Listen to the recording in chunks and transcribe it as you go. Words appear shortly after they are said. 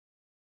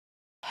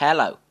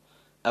Hello,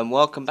 and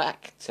welcome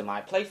back to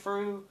my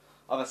playthrough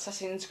of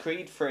Assassin's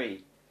Creed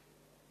 3.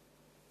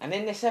 And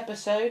in this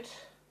episode,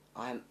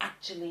 I am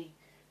actually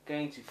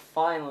going to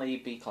finally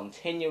be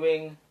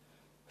continuing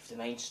with the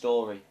main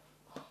story.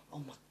 Oh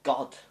my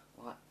god,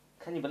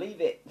 can you believe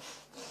it?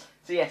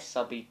 So yes,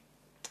 I'll be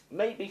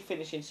maybe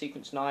finishing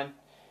sequence 9.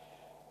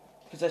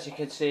 Because as you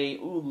can see,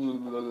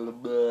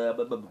 let's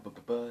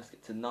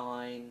get to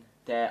 9.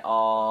 There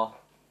are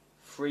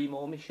 3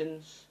 more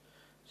missions,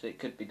 so it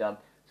could be done.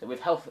 So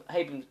with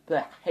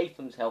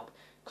Haytham's help,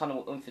 Connor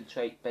will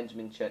infiltrate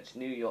Benjamin Church's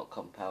New York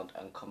compound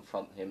and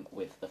confront him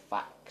with the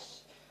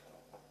facts.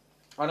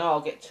 I know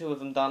I'll get 2 of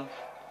them done.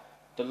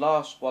 The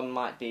last one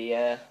might be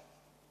a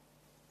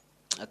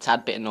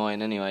tad bit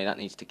annoying anyway. That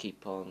needs to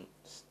keep on.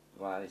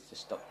 Well, it needs to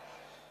stop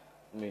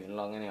moving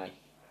along anyway.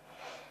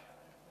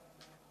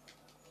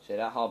 So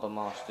that Harbour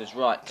Master's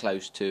right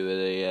close to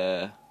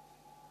the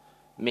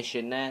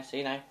mission there, so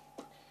you know.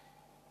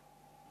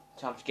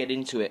 Time to get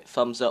into it.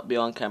 Thumbs up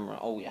behind camera.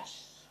 Oh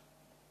yes.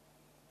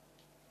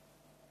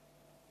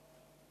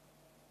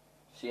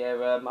 So yeah,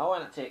 I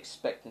wasn't actually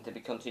expecting to be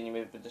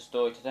continuing with the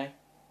story today.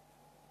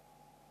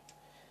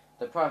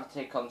 The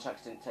privateer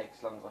contracts didn't take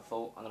as long as I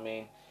thought, and I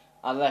mean,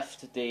 I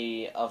left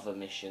the other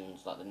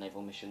missions, like the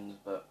naval missions,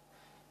 but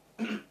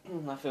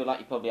I feel like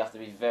you probably have to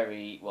be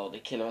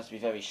the killer has to be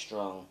very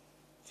strong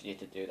for you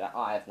to do that.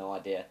 I have no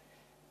idea,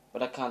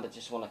 but I kind of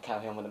just want to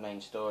carry on with the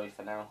main story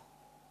for now.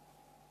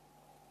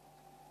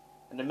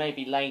 And then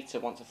maybe later,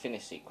 once I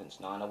finish sequence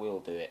 9, I will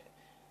do it.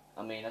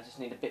 I mean, I just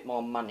need a bit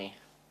more money.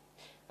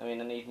 I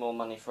mean, I need more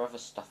money for other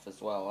stuff as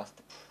well, that's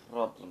the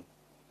problem.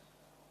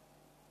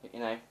 But, you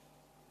know.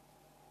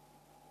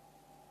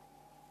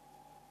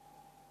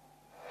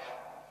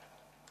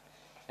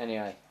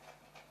 Anyway.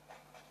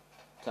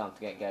 Time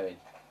to get going.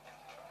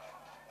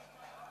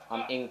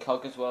 I'm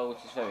incog as well,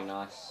 which is very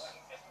nice.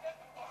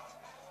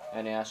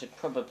 Anyway, I should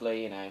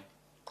probably, you know,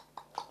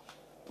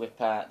 whip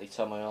out the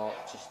tomahawk,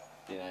 just,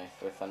 you know,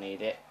 for if I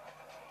need it.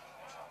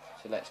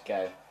 So let's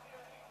go.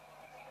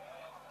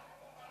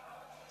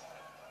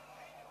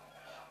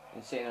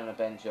 And sitting on a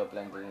bench or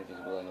blending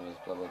invisible enemies,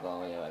 blah blah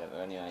blah, yeah,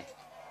 whatever, anyway.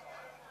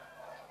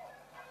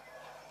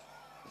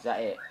 Is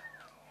that it?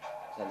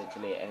 Is that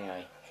literally it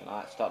anyway? Can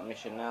I start the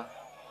mission now?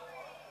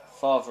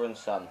 Father and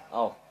son.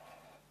 Oh.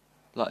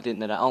 Like I didn't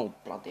know that. Oh,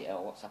 bloody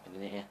hell, what's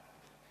happening here?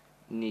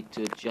 You need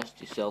to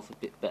adjust yourself a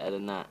bit better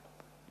than that.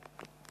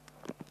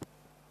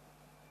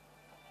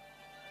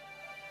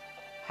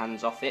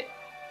 Hands off it.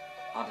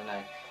 I don't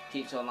know.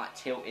 Keeps on like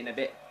tilting a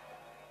bit.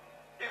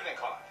 Evening,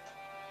 Connor.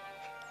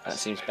 That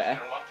seems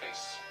better. In one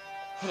piece.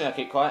 Yeah,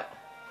 keep quiet.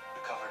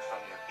 Recovered from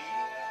your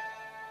beating there?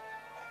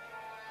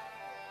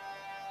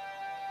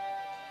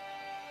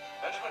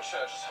 Benjamin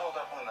Church is held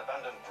up in an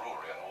abandoned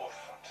brewery on the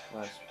waterfront.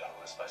 Nice. Should be done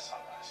with this by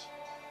sunrise.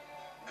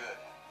 Good.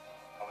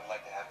 I would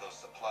like to have those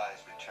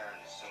supplies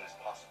returned as soon as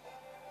possible.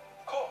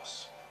 Of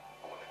course.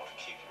 I wouldn't want to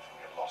keep you from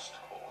your lost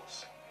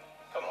cause.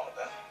 Come along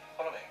then.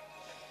 Follow me.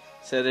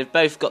 So they've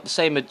both got the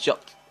same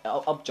objective,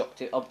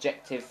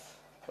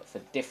 but for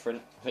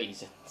different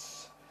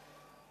reasons.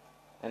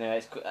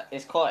 Anyway,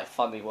 it's quite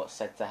funny what's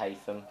said to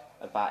Haytham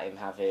about him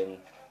having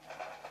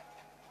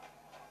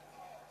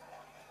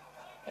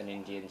an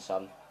Indian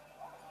son.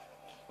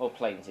 Or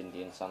Plains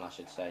Indian son, I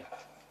should say.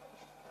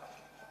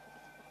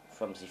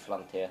 From the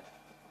frontier.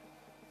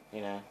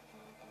 You know.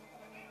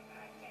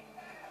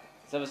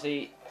 So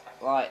obviously,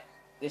 like,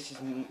 this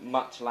is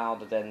much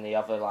louder than the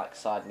other, like,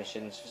 side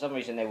missions. For some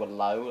reason they were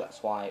low,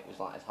 that's why it was,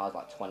 like, as high as,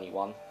 like,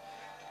 21.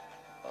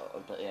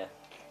 But yeah.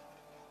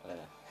 I don't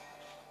know.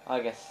 I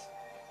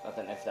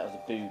don't know if that was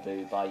a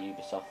boo-boo by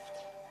Ubisoft.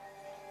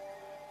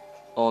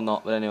 Or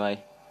not, but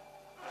anyway.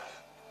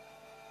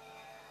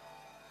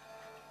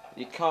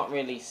 You can't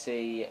really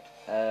see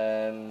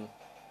the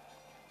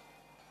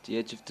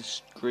edge of the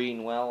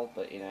screen well,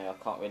 but, you know, I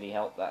can't really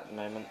help that at the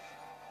moment.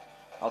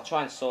 I'll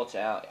try and sort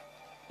it out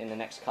in the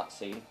next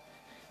cutscene.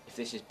 If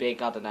this is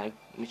big, I don't know.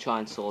 Let me try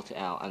and sort it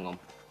out. Hang on.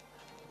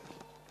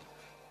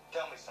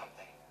 Tell me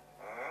something.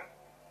 Huh?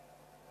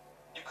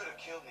 You could have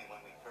killed me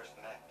when we first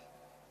met.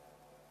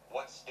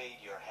 What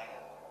stayed your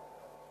hand?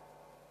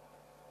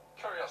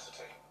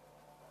 Curiosity.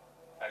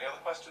 Any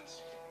other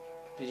questions?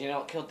 Did you know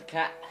what killed the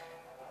cat?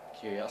 What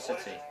Curiosity.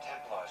 is it the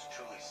Templars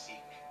truly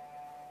seek?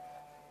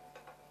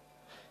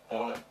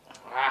 Oh. Order.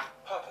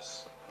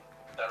 Purpose.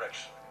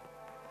 Direction.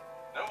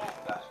 No more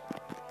than that.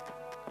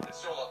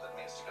 It's your lot that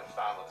means to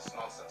confound with this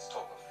nonsense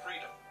talk of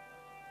freedom.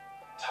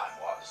 Time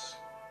was.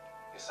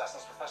 The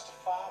assassins professed a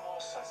far more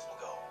sensible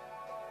goal.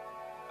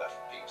 That of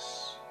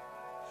peace.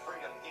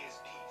 Freedom is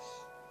peace.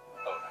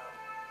 Oh no.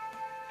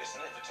 It's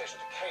an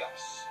invitation to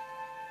chaos.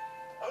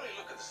 Only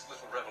look at this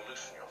little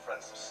revolution your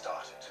friends have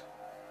started.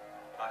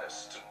 I have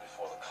stood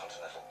before the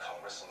Continental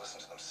Congress and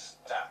listened to them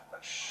stamp and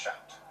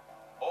shout.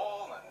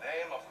 All in the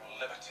name of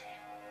liberty.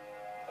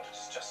 But it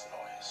is just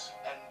noise.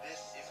 And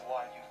this is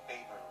why you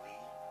favor Lee?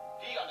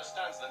 He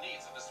understands the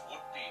needs of this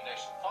would-be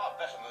nation far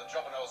better than the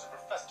jobberknolls who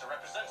profess to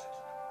represent it.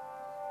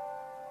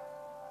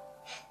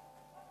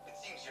 It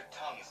seems your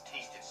tongue has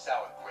tasted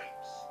sour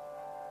grapes.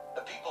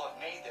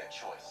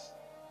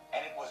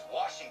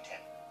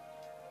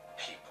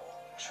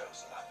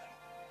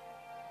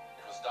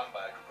 done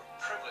by a group of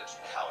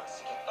privileged cowards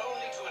seeking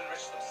only to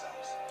enrich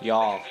themselves. Yeah.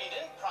 They convened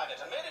in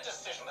private and made a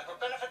decision that would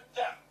benefit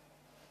them.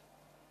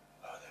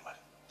 Oh, they might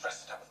have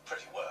dressed it up with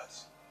pretty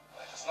words,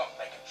 but it does not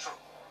make it true.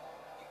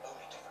 The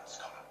only difference,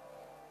 Connor,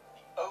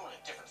 the only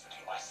difference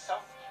between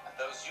myself and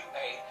those you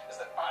aid is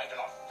that I do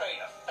not feign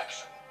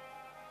affection.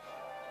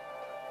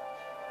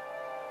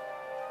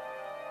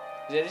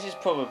 Yeah, this is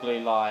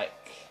probably like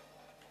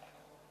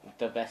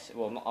the best.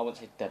 Well, I wouldn't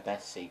say the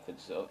best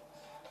sequence.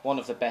 One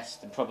of the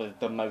best and probably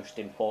the most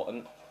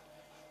important.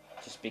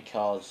 Just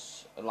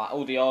because, like,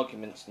 all the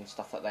arguments and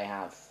stuff that they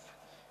have,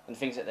 and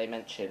things that they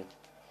mention,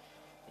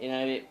 you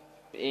know,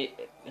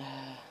 it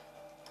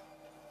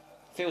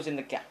fills in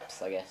the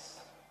gaps, I guess.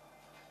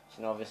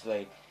 So,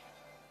 obviously,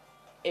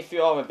 if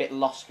you are a bit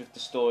lost with the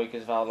story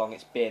because of how long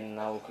it's been,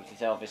 I will quickly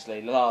say,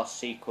 obviously, the last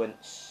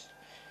sequence,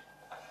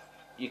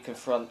 you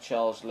confront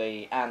Charles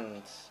Lee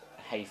and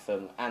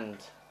Haytham and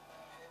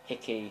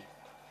Hickey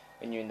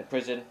when you're in the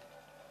prison,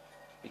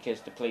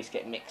 because the police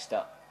get mixed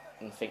up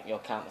and think you're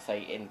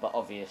counterfeiting, but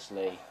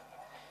obviously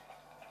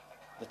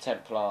the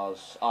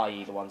Templars,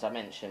 i.e. the ones I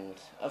mentioned,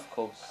 of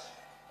course,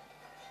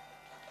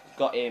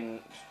 got him,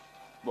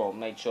 well,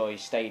 made sure he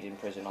stayed in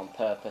prison on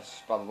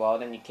purpose, blah blah blah.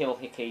 Then you kill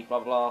Hickey,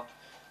 blah blah. In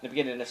the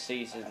beginning of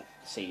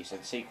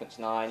sequence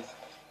 9,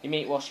 you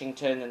meet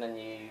Washington, and then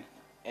you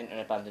enter an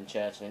abandoned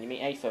church, and then you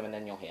meet Haytham, and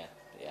then you're here.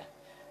 But yeah,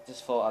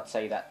 just thought I'd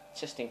say that,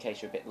 just in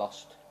case you're a bit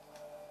lost.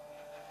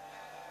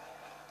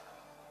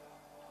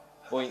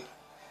 Boink.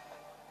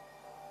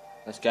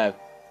 Let's go.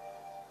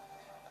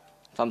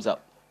 Thumbs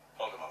up.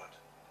 Hold a moment.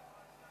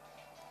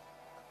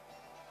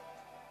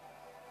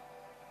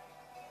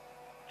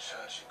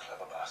 Church, you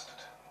clever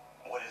bastard.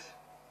 What is it?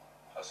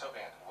 I was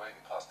hoping I could wave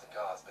you past the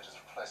guards, but just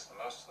replaced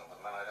most of them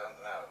with men I don't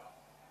know.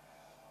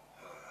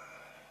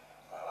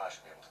 Well, I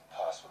should be able to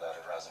pass without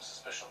arousing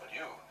suspicion, but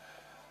you...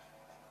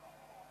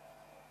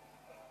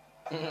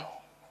 No.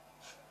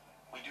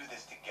 We do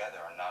this together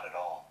or not at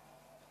all.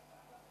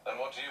 Then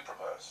what do you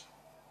propose?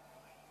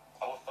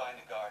 I will find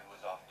a guard who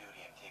is off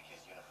duty and take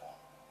his uniform.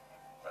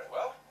 Very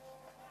well.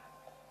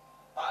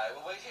 I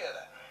will wait here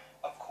then.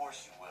 Of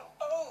course you will.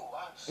 Oh,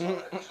 I'm sorry.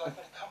 Would you like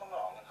me to come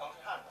along and hold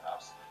your hand,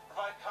 perhaps?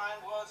 Provide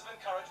kind words of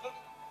encouragement?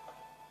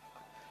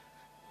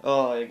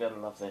 Oh, you're gonna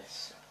love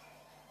this.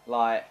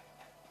 Like,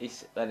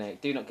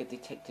 do not get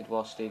detected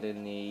while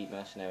stealing the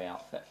mercenary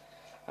outfit.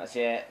 That's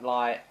it.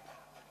 Like,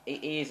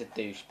 he is a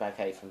douchebag,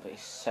 Haytham, but he's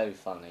so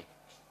funny.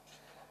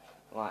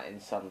 Like, in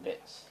some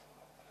bits.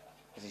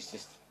 Because it's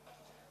just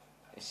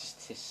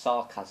his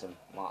sarcasm.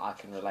 Like, I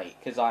can relate.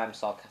 Because I am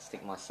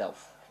sarcastic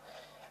myself.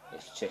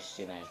 It's just,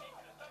 you know.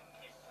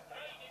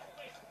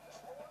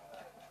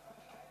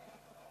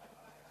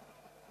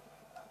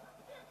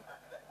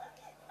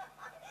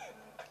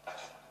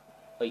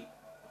 Wait.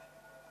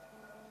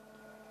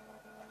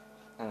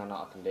 Hang on,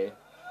 what I can do.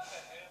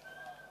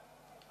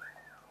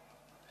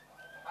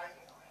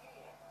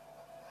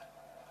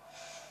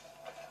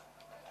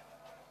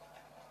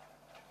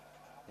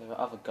 There are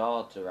other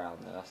guards around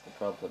there, that's the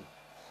problem.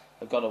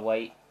 I've got to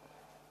wait.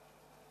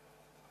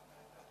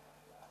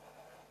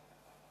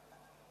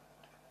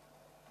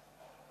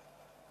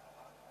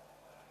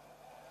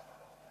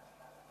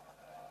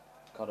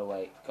 Gotta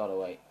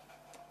wait.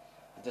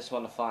 I just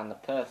want to find the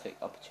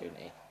perfect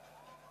opportunity.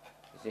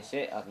 Is this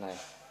it? I don't know.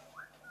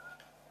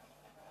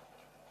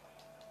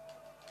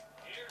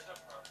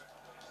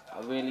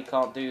 I really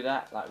can't do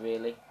that, like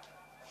really.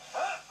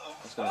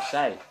 I was going to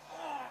say.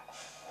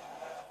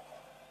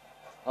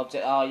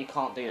 Object, oh, you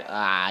can't do that.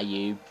 Ah,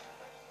 you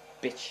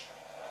bitch.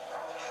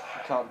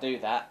 You can't do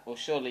that. Well,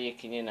 surely you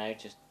can, you know,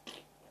 just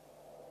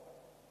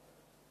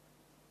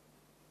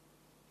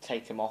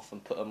take them off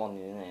and put them on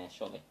in there,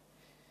 surely.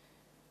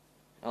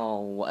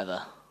 Oh,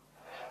 whatever.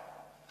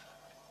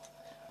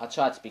 I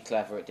tried to be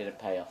clever, it didn't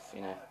pay off,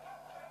 you know.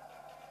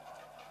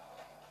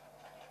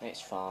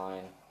 It's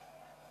fine.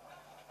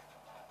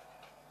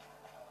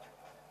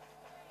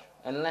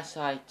 Unless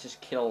I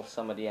just kill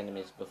some of the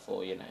enemies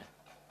before, you know.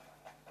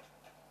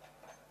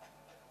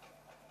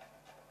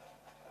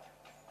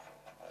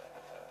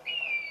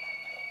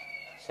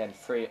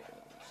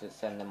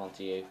 Send them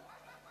onto you.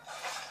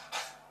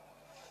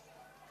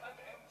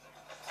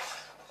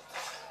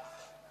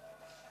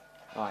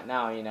 Right,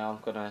 now, you know, I'm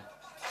gonna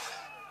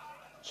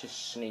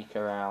just sneak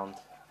around.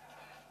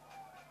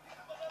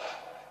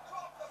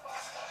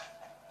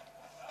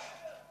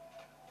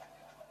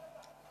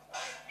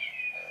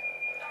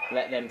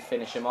 Let them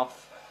finish him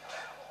off.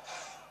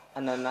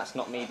 And then that's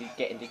not me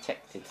getting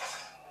detected.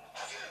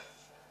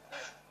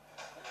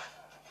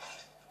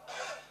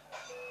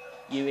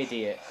 You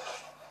idiot.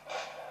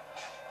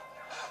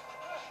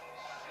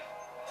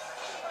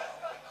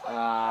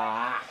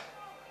 Ah.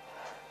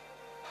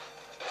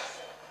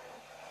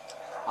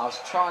 I was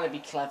trying to be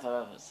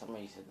clever for some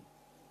reason.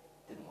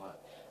 Didn't work.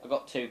 I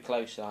got too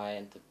close and I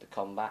entered the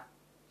combat.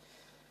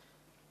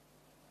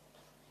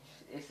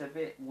 It's a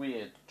bit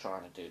weird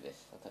trying to do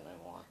this. I don't know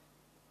why.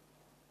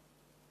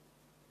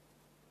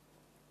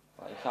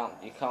 Like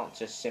you can't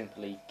just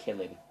simply kill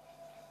him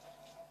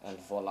and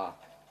voila.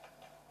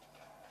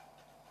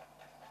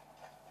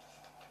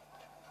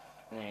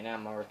 Yeah, now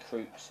my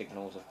recruit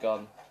signals have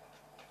gone.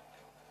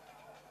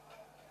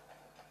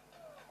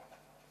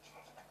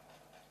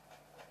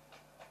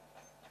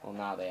 Well,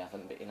 now they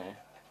haven't, but you know.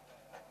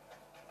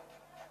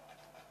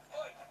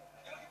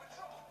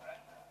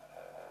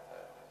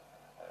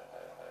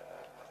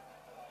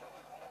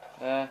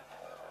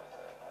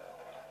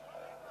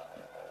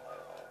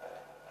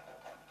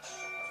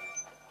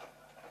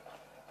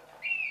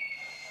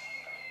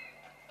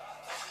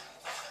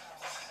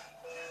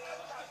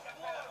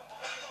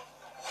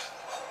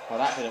 Well,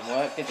 that didn't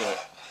work, did it?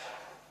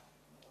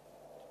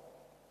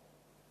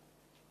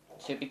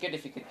 So it'd be good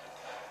if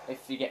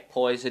you get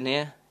poison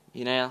here.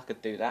 You know, I could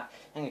do that.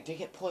 Hang on, do you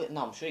get poison?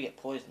 No, I'm sure you get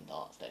poison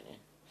darts, don't you?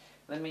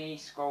 Let me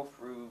scroll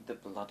through the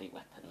bloody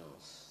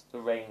weapons. The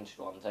ranged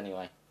ones,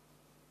 anyway.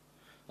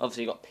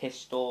 Obviously, you got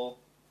pistol,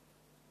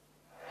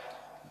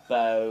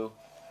 bow,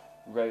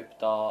 rope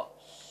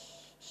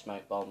darts,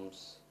 smoke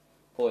bombs,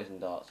 poison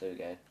darts. Here we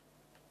go.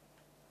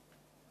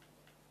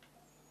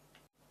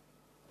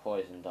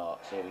 Poison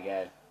darts. Here we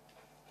go.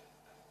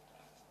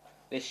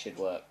 This should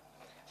work.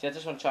 See, I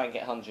just want to try and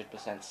get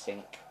 100%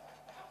 sync.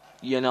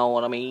 You know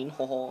what I mean?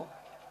 Well,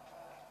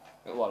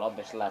 on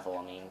this level,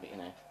 I mean, but you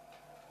know.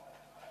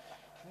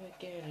 We're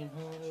getting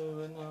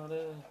harder and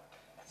harder,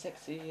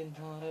 sexy and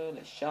harder,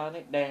 let's shine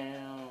it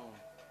down.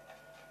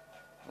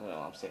 I don't know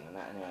why I'm singing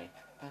that anyway.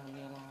 Pound the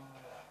alarm.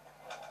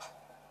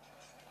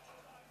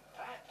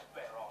 That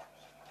bear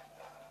arms.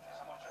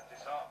 Someone should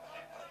disarm it.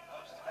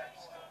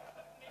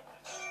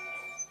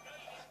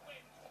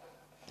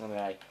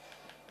 Anyway,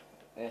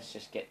 let's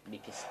just get the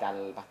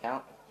pistol back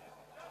out.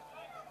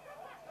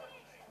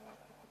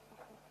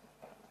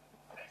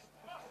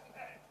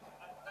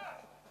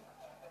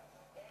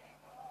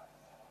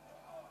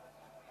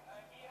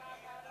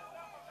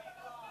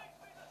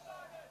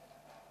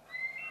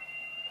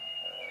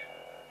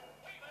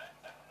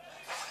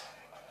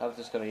 I was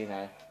just gonna, you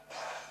know,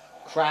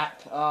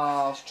 crap. Oh,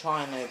 I was just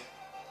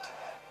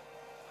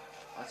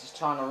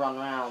trying to run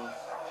around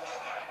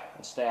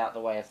and stay out the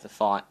way of the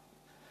fight.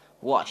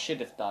 What I should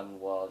have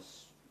done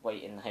was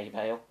wait in the hay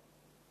bale.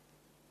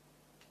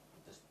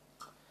 Just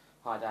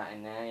hide out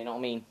in there, you know what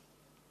I mean?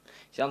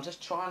 See, I'm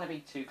just trying to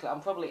be too clever.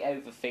 I'm probably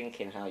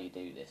overthinking how you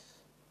do this.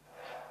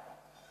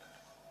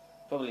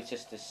 Probably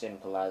just as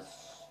simple as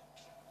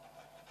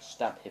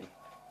stab him.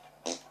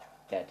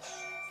 Dead.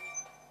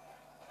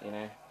 You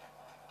know?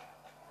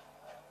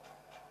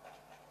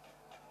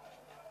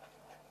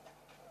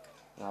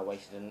 And I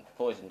wasted a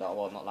poison dart.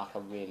 Well, not like I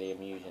really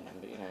am using him,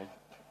 but you know.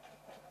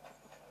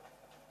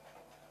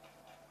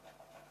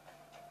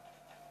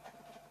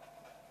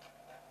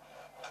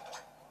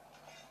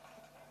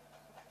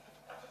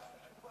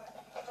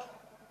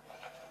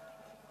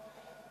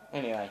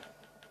 Anyway.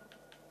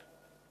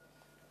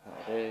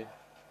 That'll do.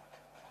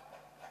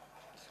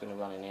 Just gonna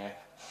run in here.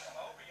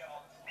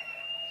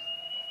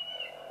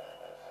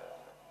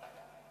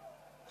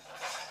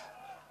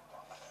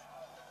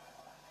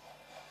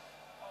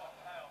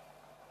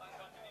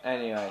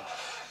 Anyway,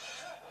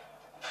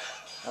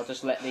 I'll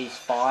just let these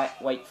fight,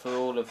 wait for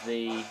all of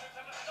the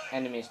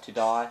enemies to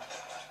die.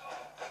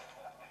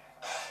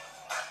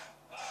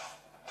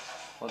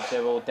 Once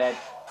they're all dead,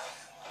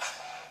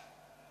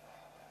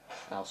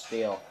 I'll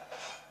steal.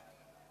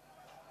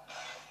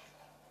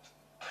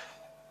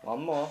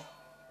 One more.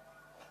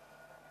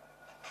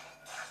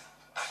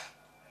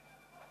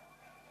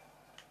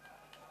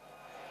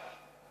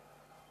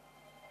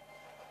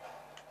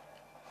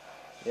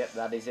 Yep,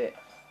 that is it.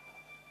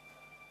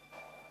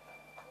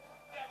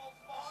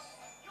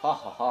 Ha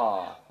ha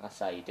ha, that's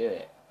how you do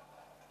it.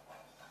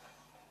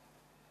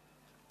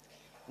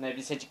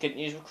 Nobody said you couldn't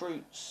use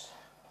recruits.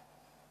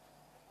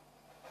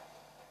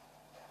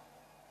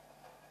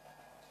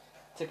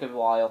 Took a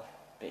while,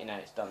 but you know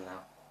it's done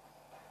now.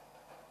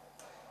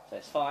 So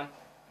it's fine.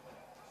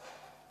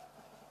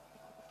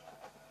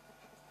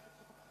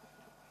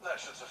 That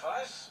should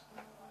suffice.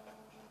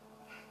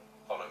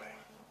 Follow me.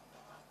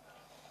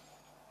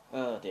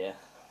 Oh dear.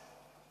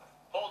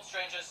 Hold,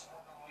 strangers.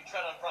 You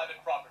tread on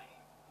private property.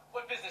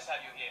 What business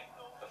have you here?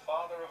 The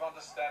father of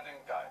understanding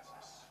guides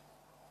us.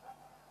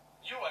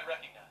 You I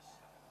recognize,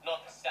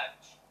 not the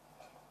savage.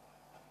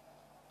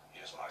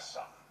 He is my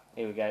son.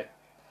 Here we go.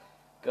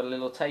 Got a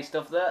little taste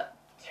of that.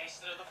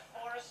 Tasted of the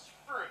forest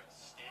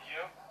fruits, did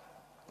you?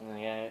 There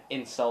you go.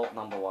 Insult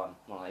number one.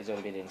 Well, he's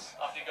already been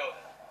Off you go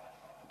then.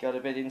 got a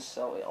bit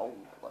insulted. Oh,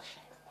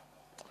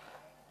 shit.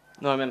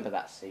 No, I remember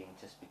that scene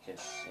just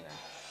because, you know.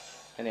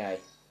 Anyway.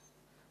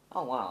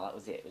 Oh wow, that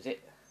was it, was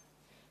it?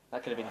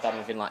 That could have been done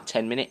within like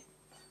 10 minutes.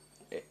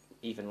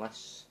 Even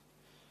less.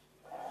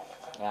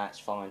 Yeah, it's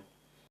fine.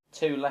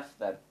 2 left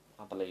then,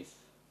 I believe.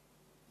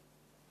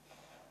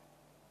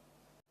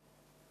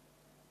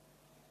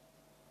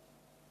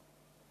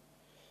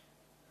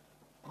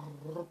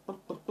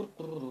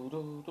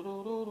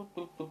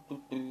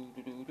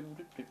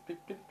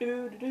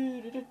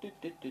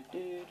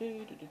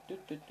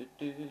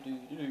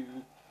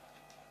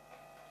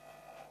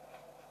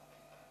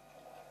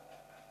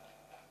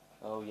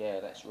 Oh yeah,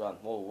 let's run.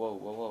 Whoa, whoa,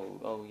 whoa,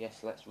 whoa. Oh yes,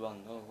 let's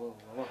run. Oh, whoa,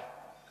 whoa, whoa.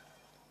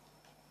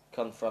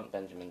 Confront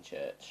Benjamin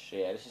Church.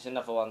 Yeah, this is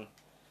another one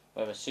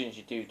where as soon as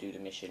you do the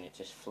mission, it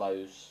just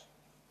flows.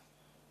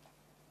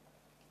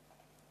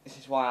 This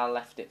is why I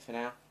left it for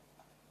now.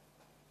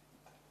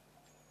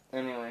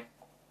 Anyway.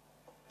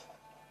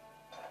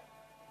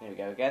 Here we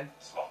go again.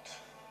 It's locked.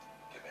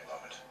 Give me a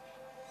moment.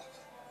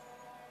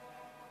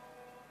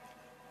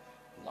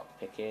 Lock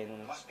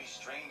picking. It must be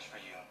strange for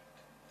you,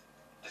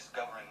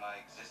 discovering my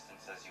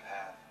existence as you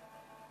have.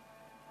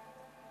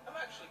 I'm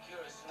actually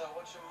curious to know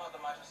what your mother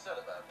might have said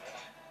about me.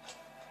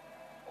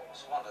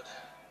 Always wondered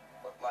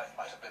what life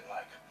might have been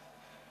like.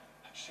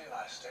 She and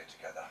I stayed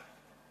together.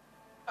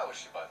 How was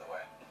she, by the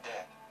way?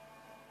 Dead.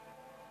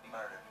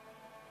 Murdered.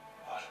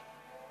 What?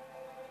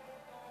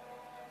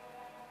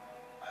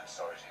 I'm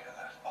sorry to hear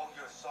that. Oh,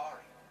 you're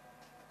sorry.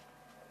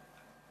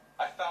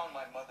 I found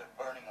my mother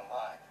burning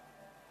alive.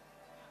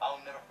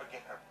 I'll never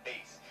forget her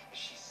face as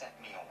she sent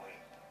me away.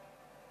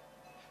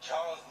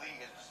 Charles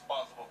Lee is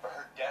responsible for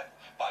her death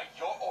by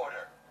your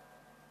order.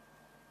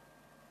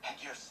 And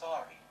you're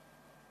sorry.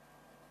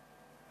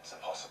 It's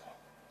impossible.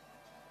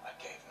 I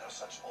gave no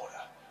such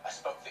order. I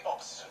spoke the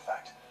opposite, in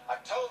fact. I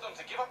told them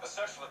to give up the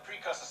search for the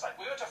precursor site.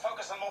 We were to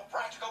focus on more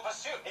practical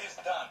pursuit. It is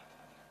done.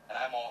 And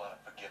I'm all out of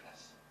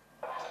forgiveness.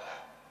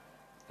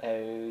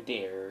 Oh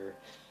dear.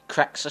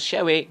 Cracks are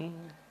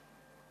showing.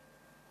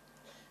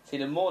 See,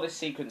 the more this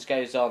sequence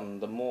goes on,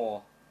 the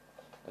more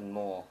and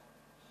more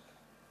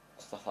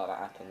stuff like that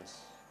happens.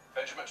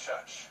 Benjamin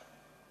Church,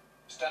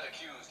 you stand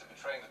accused of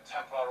betraying the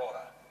Templar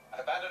Order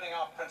and abandoning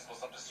our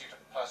principles in pursuit of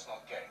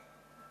personal gain.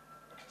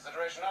 In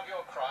consideration of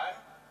your crime,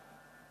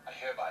 I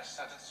hereby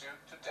sentence you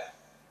to death.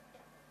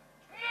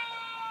 No!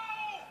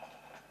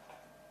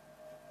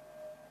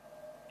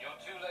 You're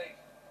too late.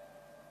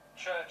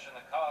 Church and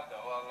the cargo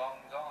are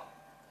long gone.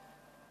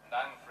 And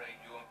I'm afraid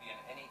you won't be in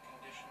any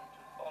condition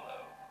to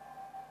follow.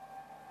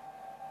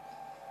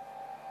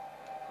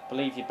 I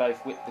believe you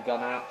both whipped the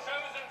gun out.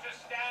 Chosen to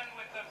stand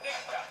with the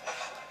victor.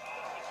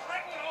 It's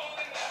written all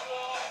in this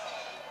law.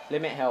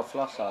 Limit health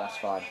loss, oh that's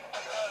fine.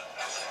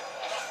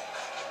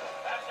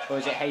 Or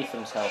is it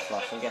Haytham's health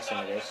loss? I'm guessing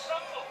it is.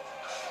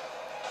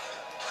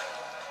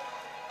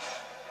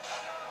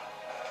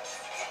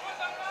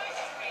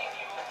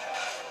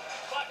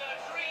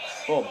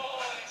 Boom.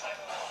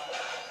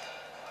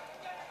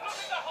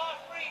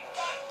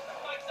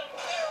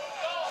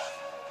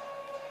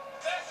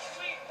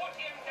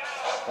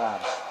 Bam.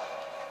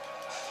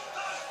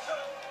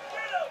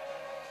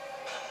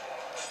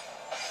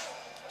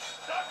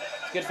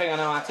 Good thing I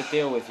know how to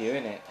deal with you,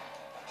 innit?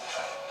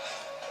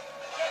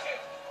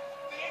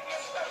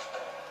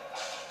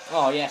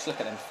 Oh yes, look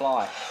at them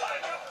fly.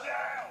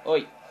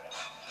 Oi.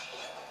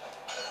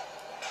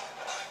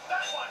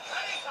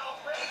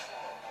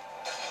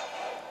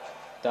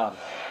 Done.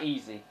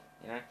 Easy,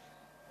 you know?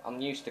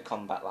 I'm used to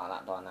combat like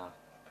that by now.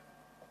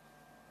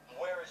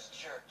 Where is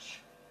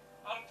Church?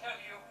 I'll tell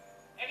you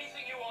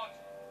anything you want.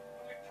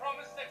 We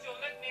promise that you'll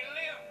let me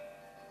live.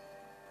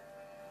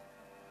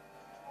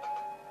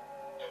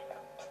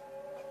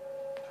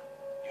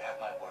 You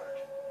have my word.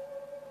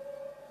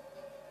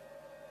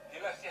 He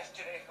left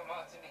yesterday for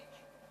Martinique.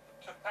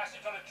 Took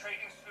passage on a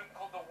trading sloop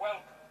called the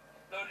Whelp.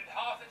 Loaded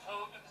half its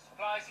hold with the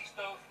supplies he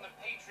stole from the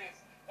Patriots.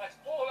 That's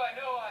all I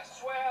know, I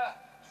swear.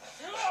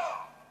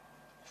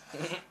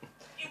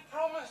 You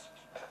promised.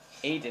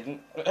 He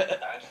didn't. And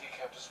he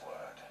kept his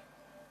word.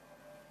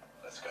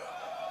 Let's go.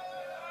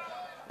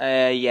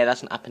 Yeah,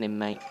 that's not happening,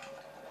 mate.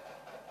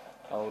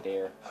 Oh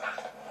dear.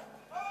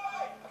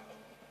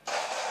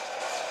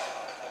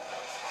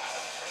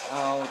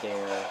 Oh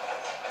dear.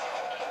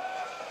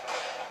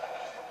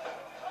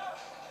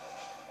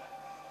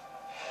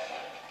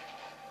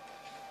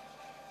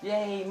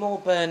 Yay, more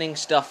burning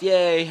stuff.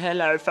 Yay,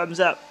 hello,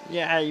 thumbs up.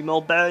 Yay,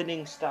 more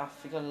burning stuff.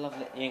 You gotta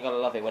love it. You gotta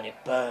love it when it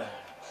burns.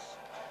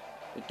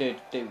 Do.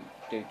 We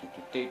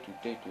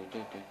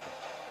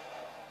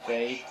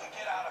See? need to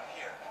get out of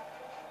here.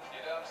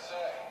 You don't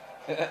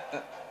say.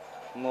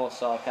 More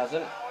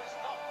sarcasm. Now is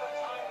not the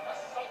time for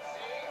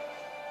sightseeing.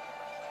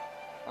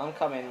 I'm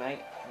coming,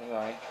 mate. Don't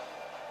worry.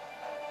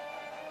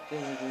 So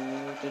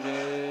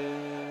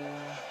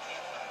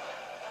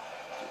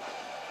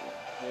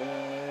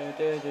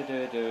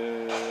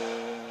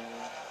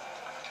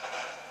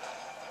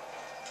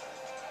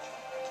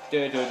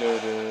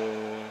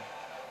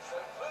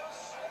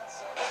close and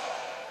so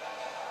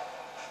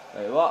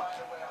far. Wait, what?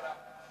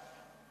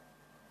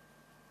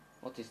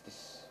 What is this?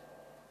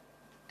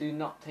 Do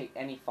not take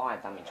any fire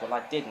damage. Well,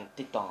 I didn't,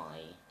 did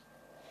I?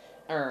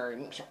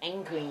 I'm so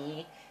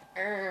angry.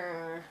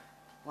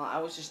 Like, I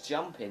was just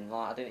jumping.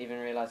 Like, I didn't even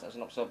realise that was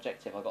an opposite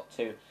objective. I got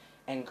too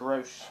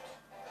engrossed.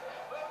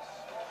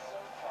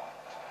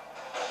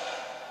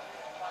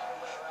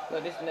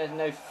 Look, there's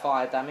no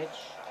fire damage.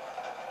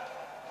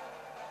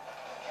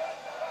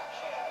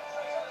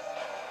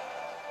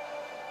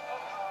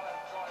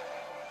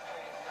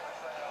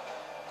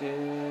 See,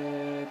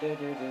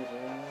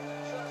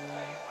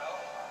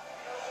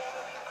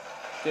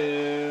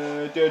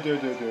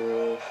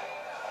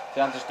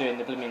 I'm just doing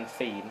the blooming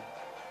theme.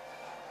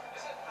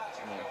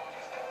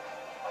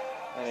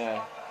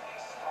 Anyway.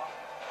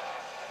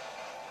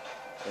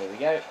 There we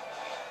go.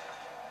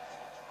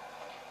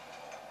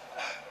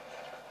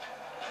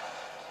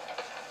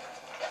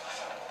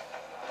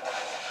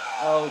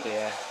 Oh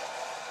dear.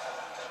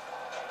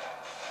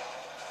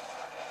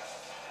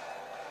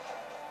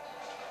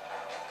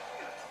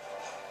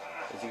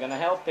 Is he going to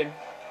help him?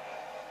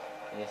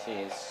 Yes, he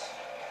is.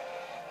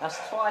 That's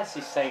twice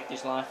he's saved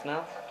his life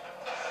now.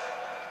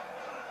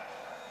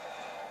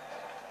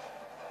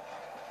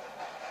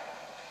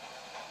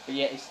 But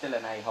yet he's still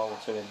an a-hole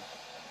to him.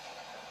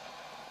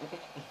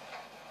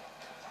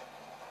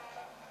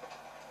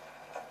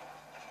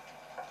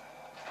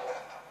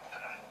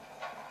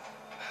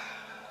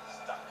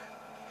 Stuck.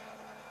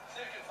 See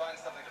if you can find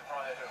something to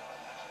pry it open.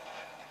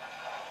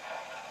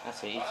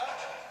 That's it.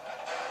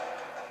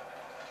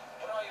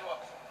 What are you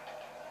up to?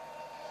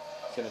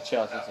 He's going to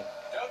charge, isn't he?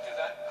 Don't do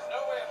that. There's no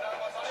way of knowing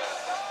what's on the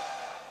other side.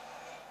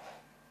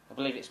 I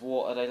believe it's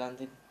water they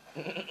landed.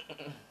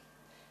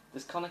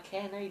 Does Connor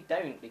care? No, you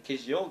don't,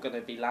 because you're going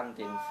to be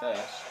landing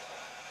first.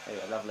 There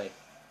you go, lovely.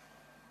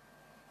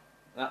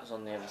 That was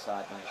on the other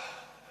side, mate.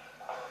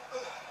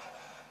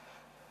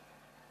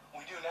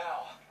 We do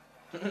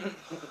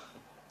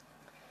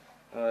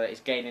now.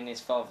 He's gaining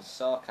his father's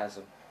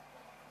sarcasm.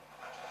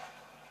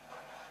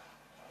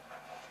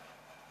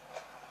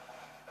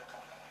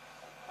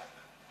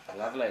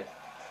 Lovely.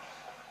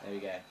 There we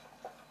go.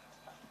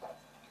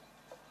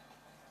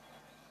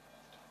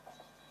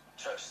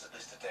 Church is at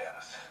least a day on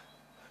us.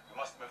 We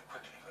must move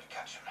quickly to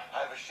catch him. I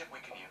have a ship we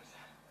can use.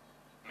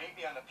 Meet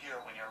me on the pier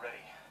when you're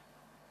ready.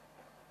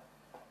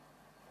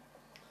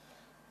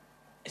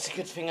 It's a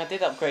good thing I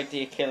did upgrade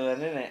the Achille,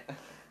 isn't it?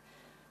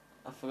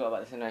 I forgot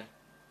about this anyway.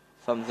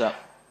 Thumbs up.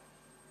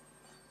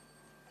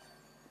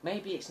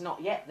 Maybe it's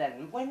not yet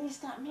then. When is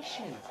that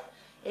mission?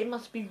 It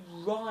must be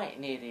right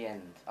near the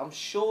end. I'm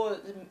sure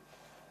the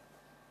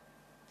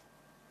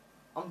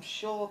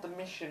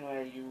mission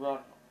where you run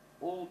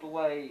all the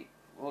way,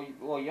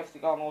 well you have to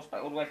go on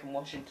horseback all the way from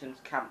Washington's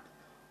camp,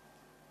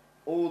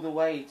 all the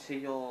way to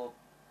your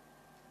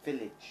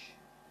village.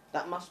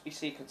 That must be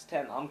sequence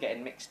 10. I'm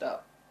getting mixed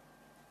up.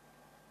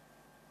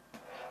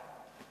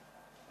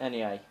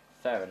 Anyway,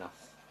 fair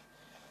enough.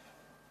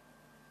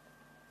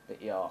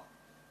 But yeah.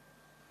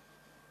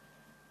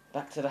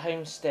 Back to the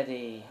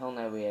homesteady. Oh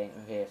no, we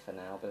ain't here for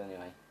now, but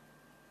anyway.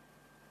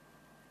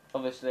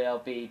 Obviously I'll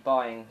be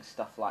buying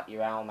stuff like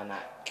your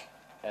almanac,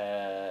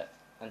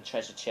 and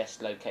treasure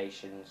chest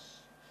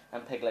locations,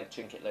 and peg leg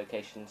trinket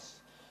locations.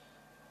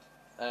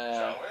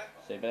 Shall we?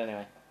 So, but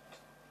anyway.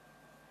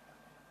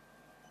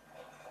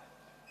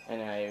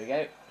 Anyway, here we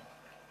go.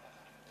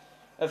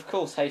 Of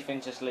course,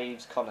 Hayfin just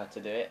leaves Connor to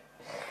do it.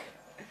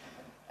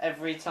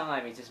 Every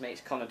time he just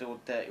makes Connor do all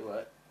the dirty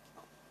work.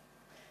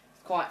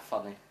 It's quite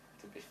funny,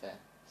 to be fair.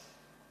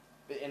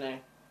 But you know,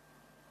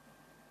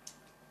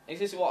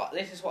 this is what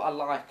I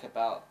like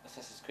about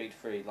Assassin's Creed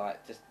 3.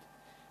 Like, just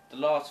the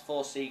last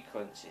 4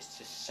 sequence, it's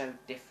just so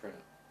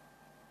different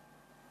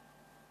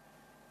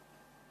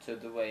to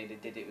the way they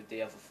did it with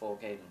the other 4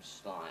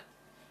 games. Like,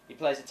 he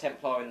plays a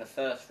Templar in the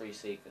first 3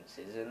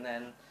 sequences, and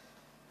then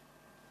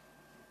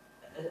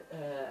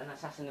an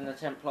assassin and a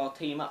Templar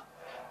team up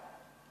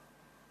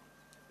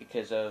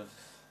because of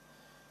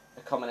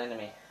a common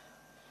enemy,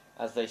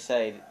 as they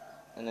say.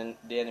 And then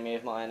the enemy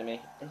of my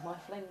enemy is my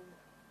friend.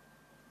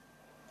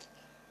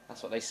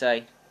 That's what they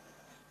say.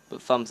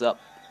 But thumbs up.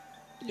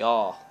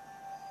 Yeah.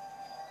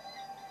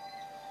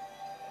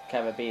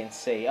 Caribbean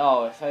Sea.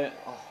 Oh,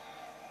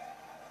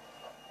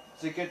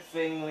 it's a good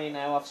thing we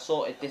know I've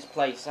sorted this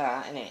place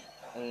out, innit?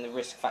 And the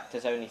risk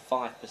factor's only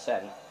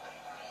 5%.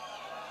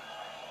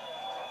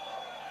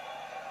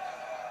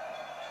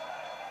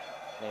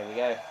 There we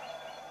go.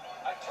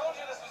 I told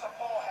you this was a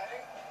poor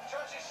heading.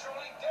 Church is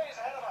surely days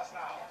ahead of us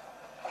now.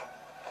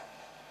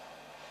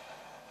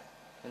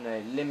 And no,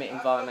 limit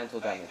environmental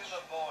damage. Faith in the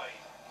boy.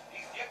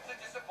 He's yet to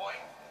disappoint.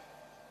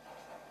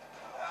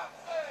 Ah,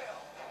 fail.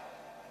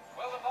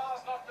 Well, the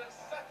bar's not been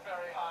set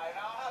very high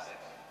now, has it?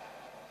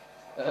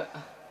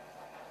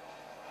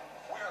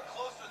 We are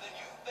closer than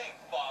you think,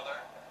 Father.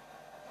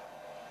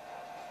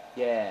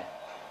 Yeah.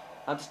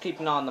 I'll just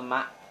keep an eye on the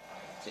map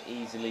to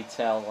easily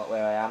tell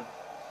where I am.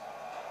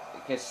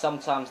 Because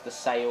sometimes the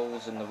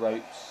sails and the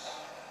ropes...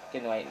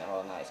 Wait,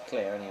 no, it's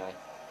clear anyway.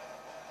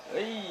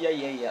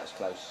 Yeah, that's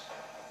close.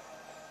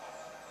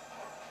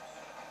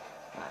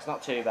 It's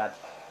not too bad.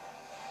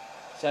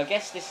 So I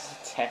guess this is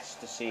a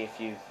test to see if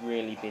you've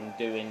really been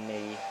doing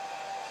the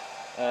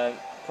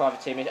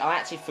privateer mission. I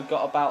actually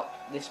forgot about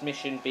this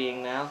mission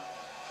being now.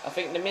 I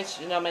think the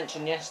mission I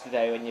mentioned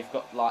yesterday, when you've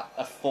got like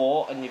a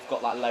fort and you've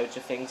got like loads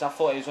of things, I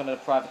thought it was one of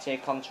the privateer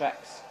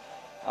contracts.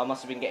 I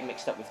must have been getting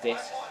mixed up with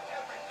this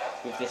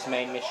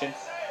main mission.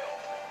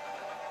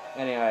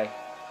 Anyway.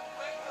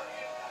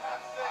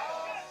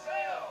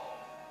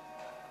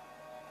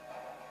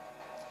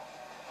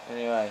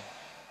 Anyway.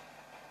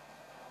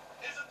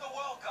 Is it the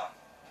welcome?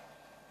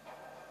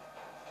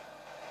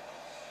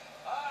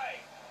 Aye,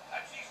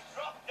 and she's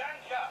dropped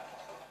anchor.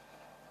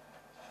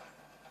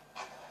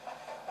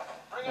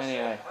 Bring us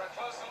Anyway. in for a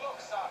closer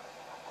look, son.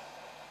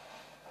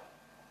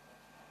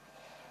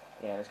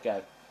 Yeah, let's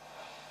go.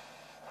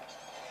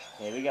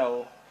 Here we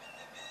go.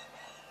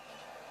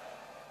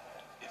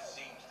 It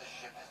seems the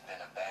ship has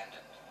been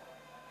abandoned.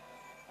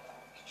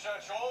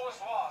 Church always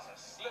was a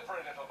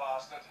slippery little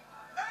bastard.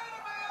 Enemy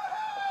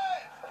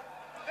ahead!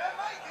 They're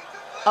making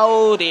complete.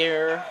 Oh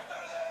dear.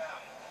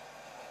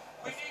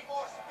 We need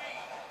more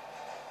speed.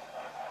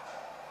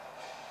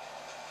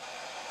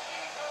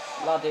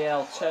 Bloody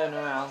hell, turn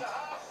around.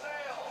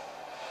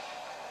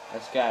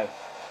 Let's go.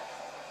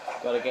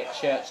 Gotta get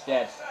Church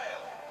dead.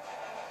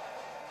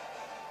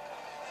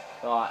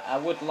 Right, I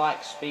would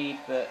like speed,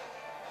 but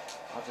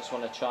I just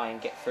want to try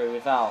and get through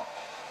without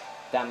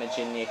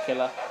damaging the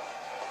Aquila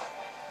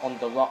on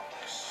the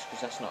rocks, because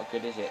that's not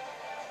good, is it?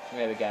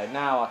 There we go,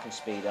 now I can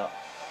speed up.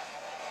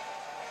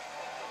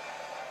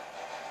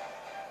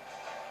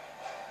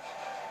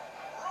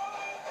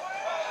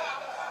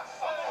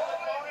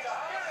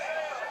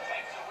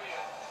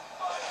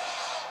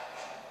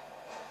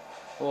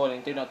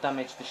 Warning, do not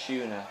damage the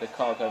schooner. The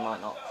cargo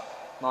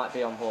might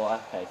be on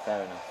board. Okay,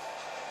 fair enough.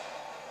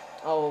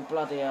 Oh,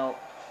 bloody hell.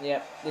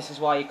 Yep, this is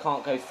why you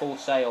can't go full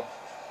sail.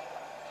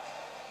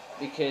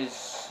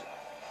 Because,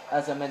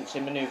 as I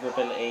mentioned,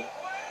 manoeuvrability.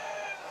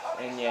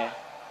 And yeah.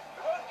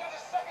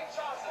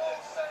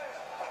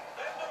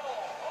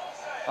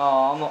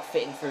 Oh, I'm not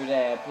fitting through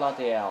there.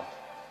 Bloody hell.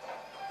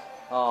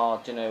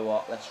 Oh, do you know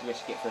what? Let's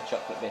risk it for a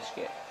chocolate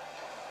biscuit.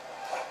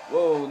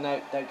 Whoa,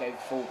 no, don't go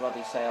full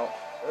bloody sail.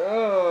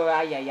 Oh,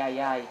 ay, ay, ay,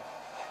 ay.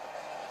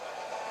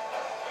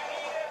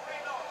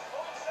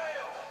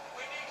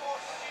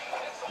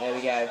 There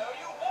we go.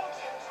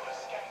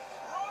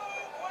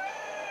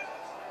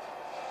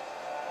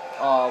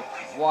 Oh,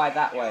 why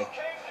that way?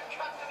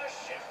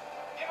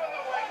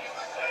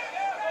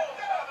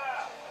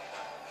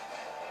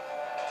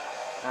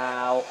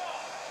 Ow.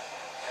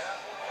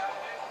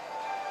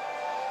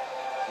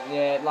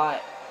 Yeah,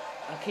 like,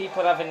 I keep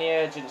on having the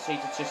urgency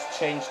to just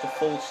change to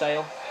full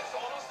sail.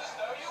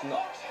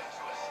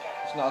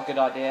 It's not a good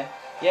idea.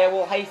 Yeah,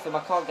 well, Haytham, I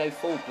can't go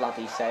full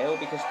bloody sail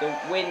because the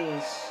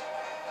winds.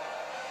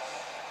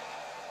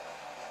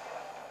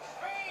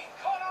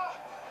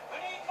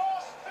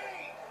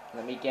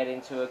 Let me get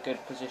into a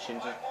good position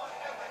to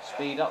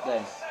speed up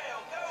then.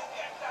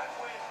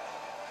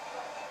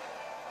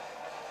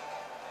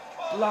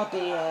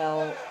 Bloody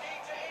hell.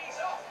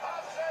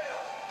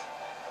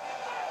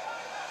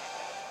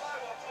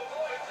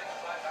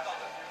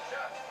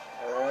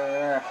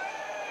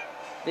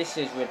 This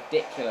is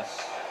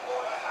ridiculous.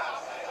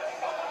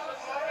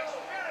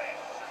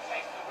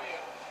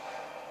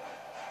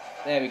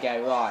 There we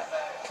go, right.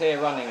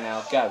 Clear running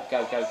now. Go,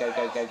 go, go, go,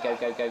 go, go, go,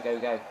 go, go, go,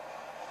 go.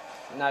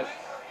 No.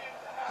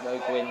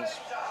 Rogue winds.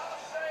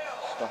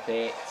 Stop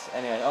it.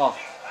 Anyway, oh.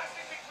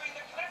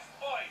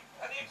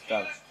 It's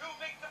done.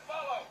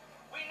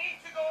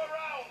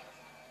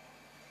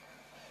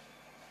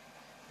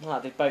 Oh, I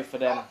did both of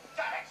them.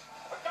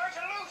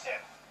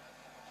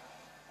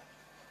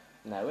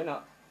 No, we're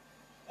not.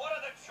 What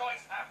other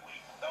choice have we?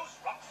 Those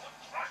rocks would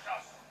crush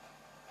us.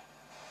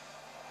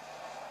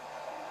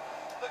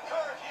 The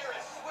current here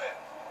is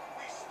swift.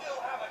 We still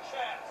have a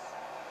chance.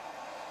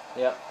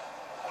 Yep.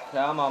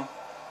 Come on.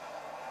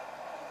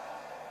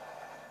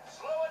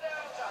 Slow it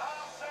down to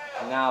half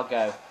sail. Now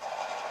go.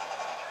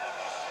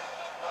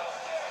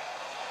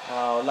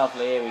 Oh,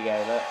 lovely. Here we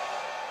go, look.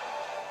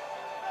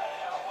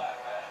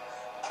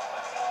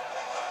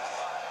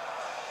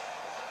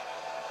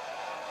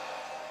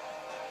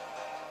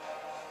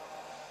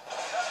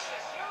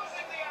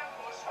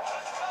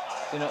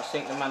 Do not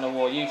sink the man of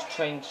war. Use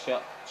chain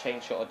shot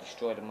or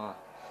destroy the mast.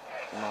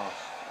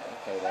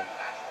 Okay then.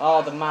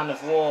 Oh, the man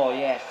of war.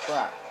 Yeah,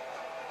 crap.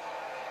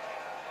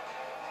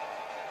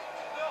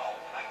 No,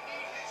 I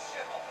need this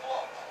ship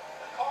afloat.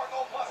 The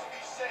cargo must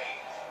be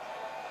saved.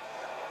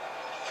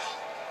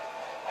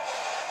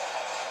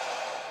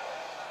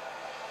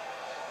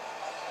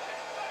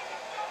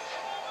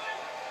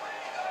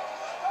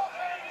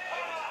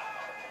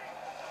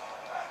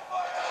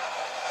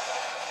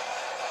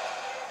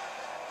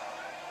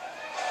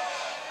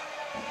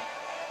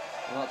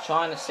 I'm not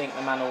trying to sink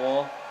the man of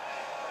war.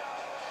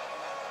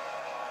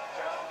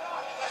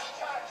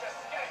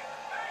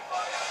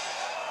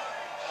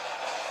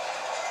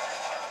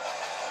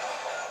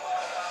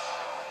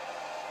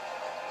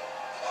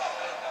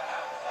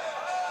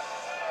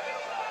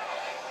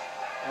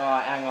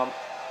 Alright, hang on.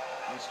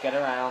 Let's get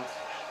around.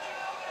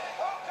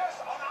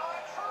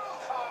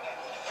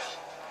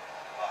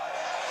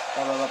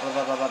 Blah, blah, blah,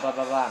 blah, blah, blah, blah,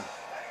 blah, blah.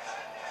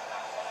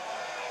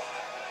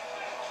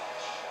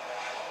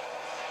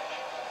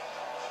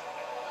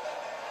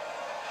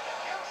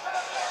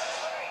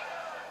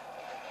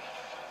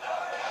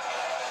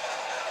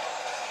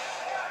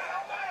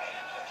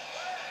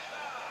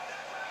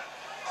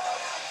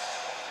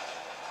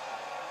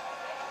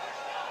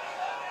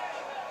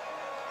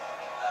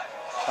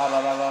 Blah,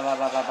 blah, blah, blah,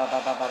 blah, blah, blah,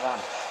 blah, blah, blah, blah.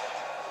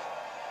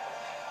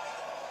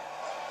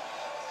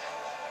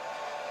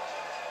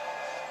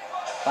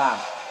 Bam.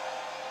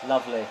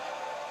 Lovely.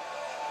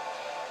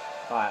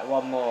 Right,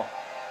 one more.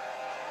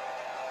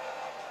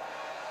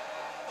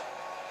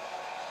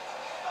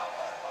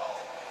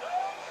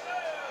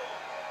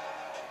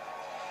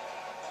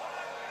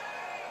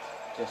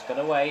 Just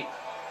gotta wait.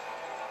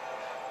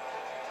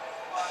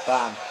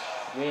 Bam.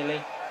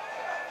 Really?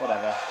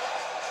 Whatever.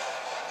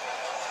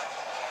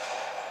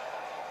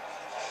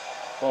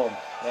 Boom.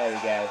 There we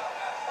go.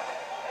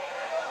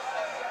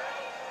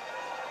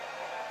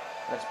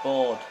 Let's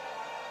board.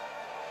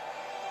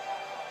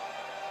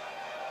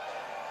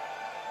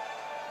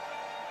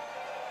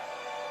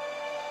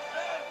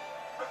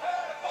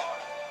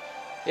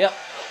 Yep.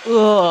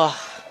 Ugh.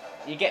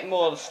 You get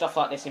more stuff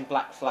like this in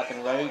Black Flag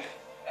and Rogue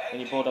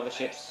when you board other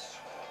ships.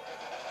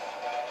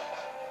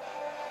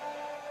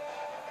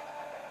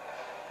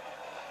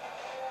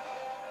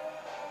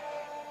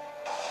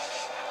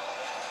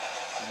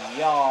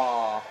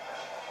 Yeah.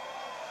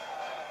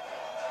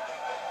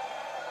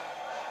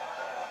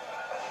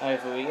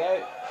 Over we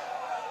go.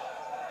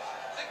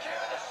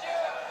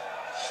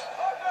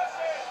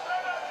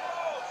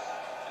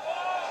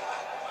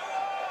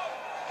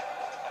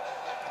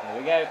 There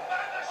we go.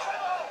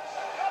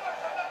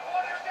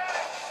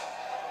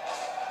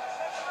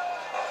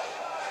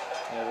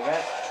 There we go.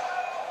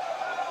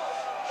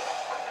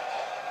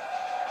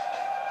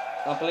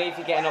 I believe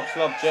you get an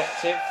optional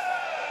objective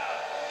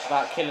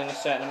about killing a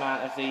certain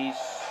amount of these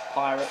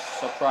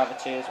pirates or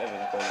privateers, whatever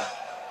you call them.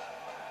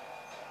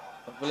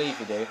 I believe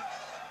you do.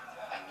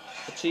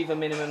 Achieve a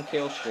minimum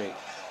kill streak.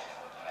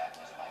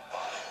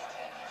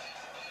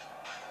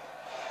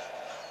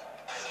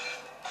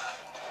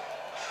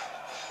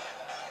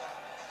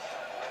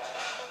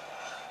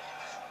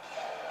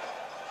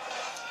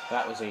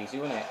 That was easy,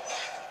 wasn't it?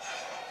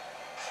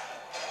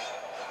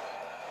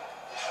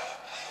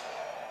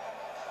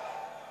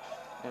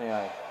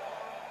 Anyway,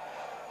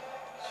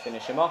 let's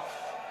finish him off.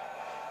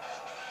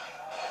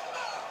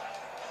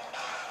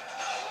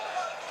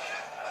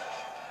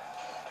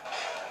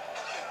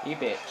 You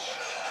bitch.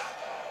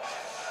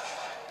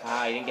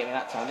 Ah, you didn't get me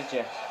that time, did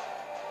you?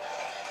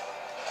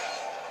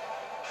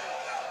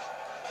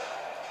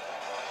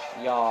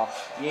 Yah,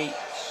 yeet.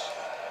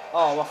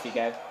 Oh, off you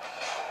go.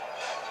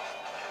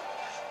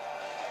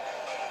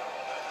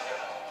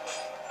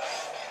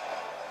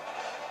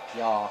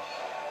 Yah.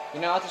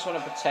 You know, I just want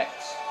to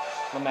protect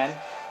my men.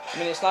 I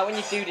mean, it's like when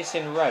you do this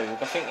in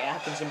Rogue, I think it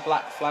happens in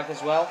Black Flag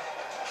as well.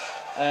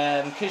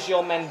 Because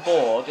your men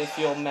board, if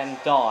your men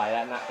die,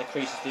 then that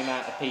decreases the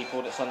amount of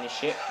people that's on your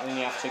ship, and then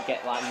you have to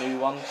get like new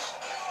ones.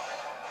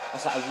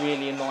 That's like a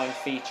really annoying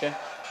feature.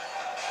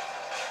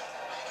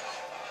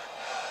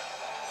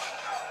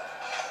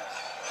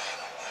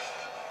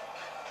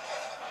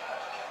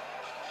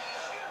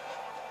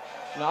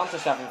 No, I'm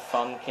just having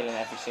fun killing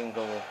every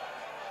single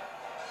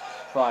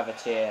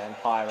privateer and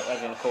pirate,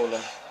 whatever you want to call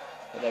them,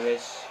 that there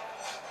is.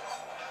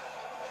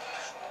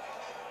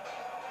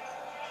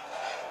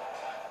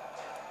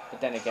 But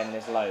then again,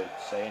 there's loads,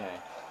 so you know.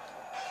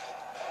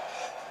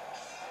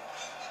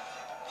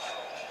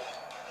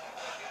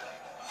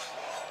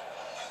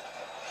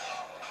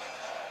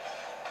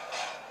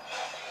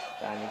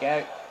 Down you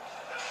go.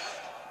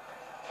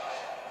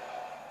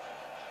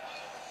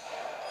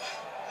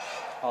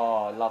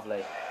 Oh,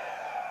 lovely.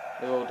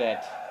 They're all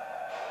dead.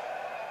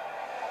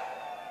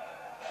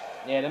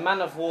 Yeah, the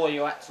man of war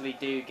you actually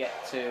do get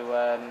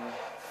to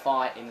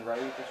fight in Rogue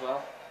as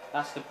well.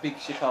 That's the big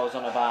ship I was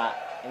on about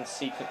in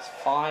sequence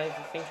 5,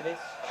 I think it is.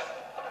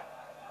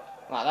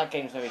 Like, that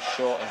game's very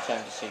short in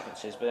terms of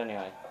sequences, but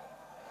anyway.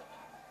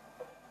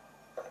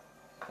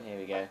 Here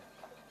we go.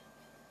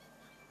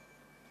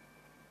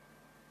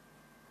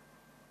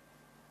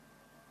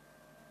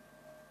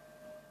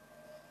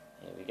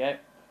 Here we go.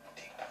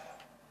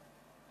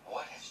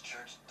 What has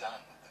Church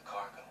done with the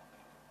cargo?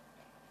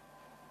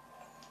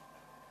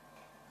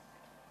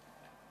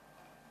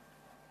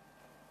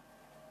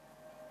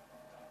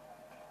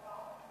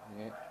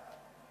 Yeah.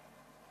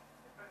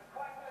 It's been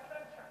quite an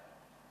adventure.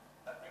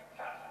 Let me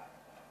tell you,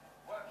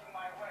 working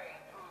my way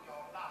through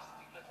your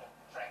nasty little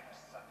tricks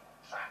and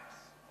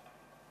traps.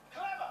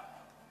 Clever,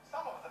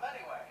 some of them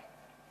anyway.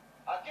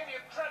 I'll give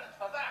you credit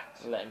for that.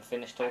 Let him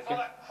finish And talking.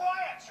 for the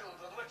quietude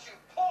with which you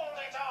pulled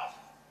it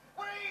off.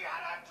 We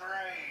had a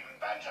dream,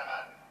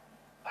 Benjamin.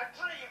 A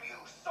dream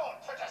you sought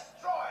to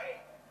destroy.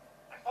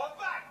 And for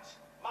that,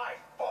 my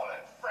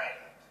fallen friend,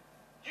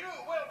 you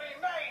will be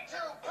made to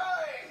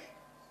pay.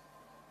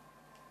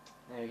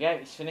 There we go,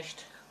 he's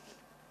finished.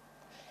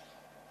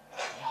 We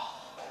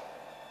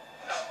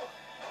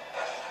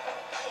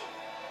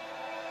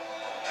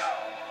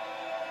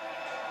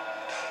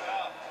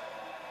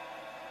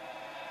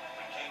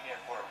came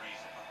here for a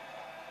reason.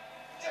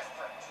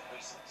 Different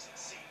reasons, it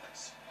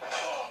seems.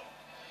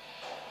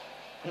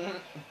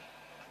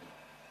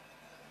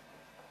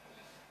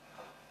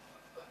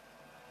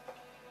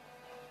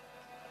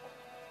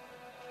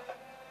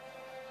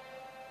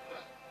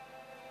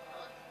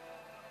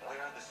 Where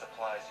are the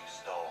supplies you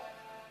stole?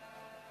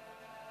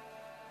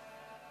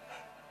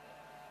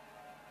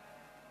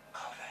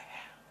 Oh, the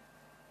hell.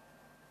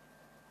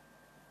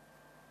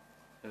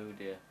 Oh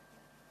dear.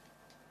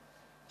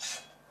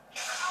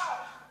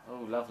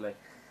 Oh, lovely.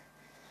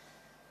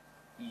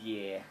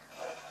 Yeah.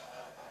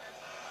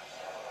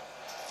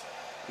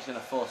 He's going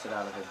to force it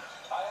out of him.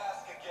 I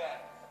ask again.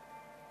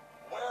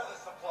 Where are the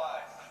supplies?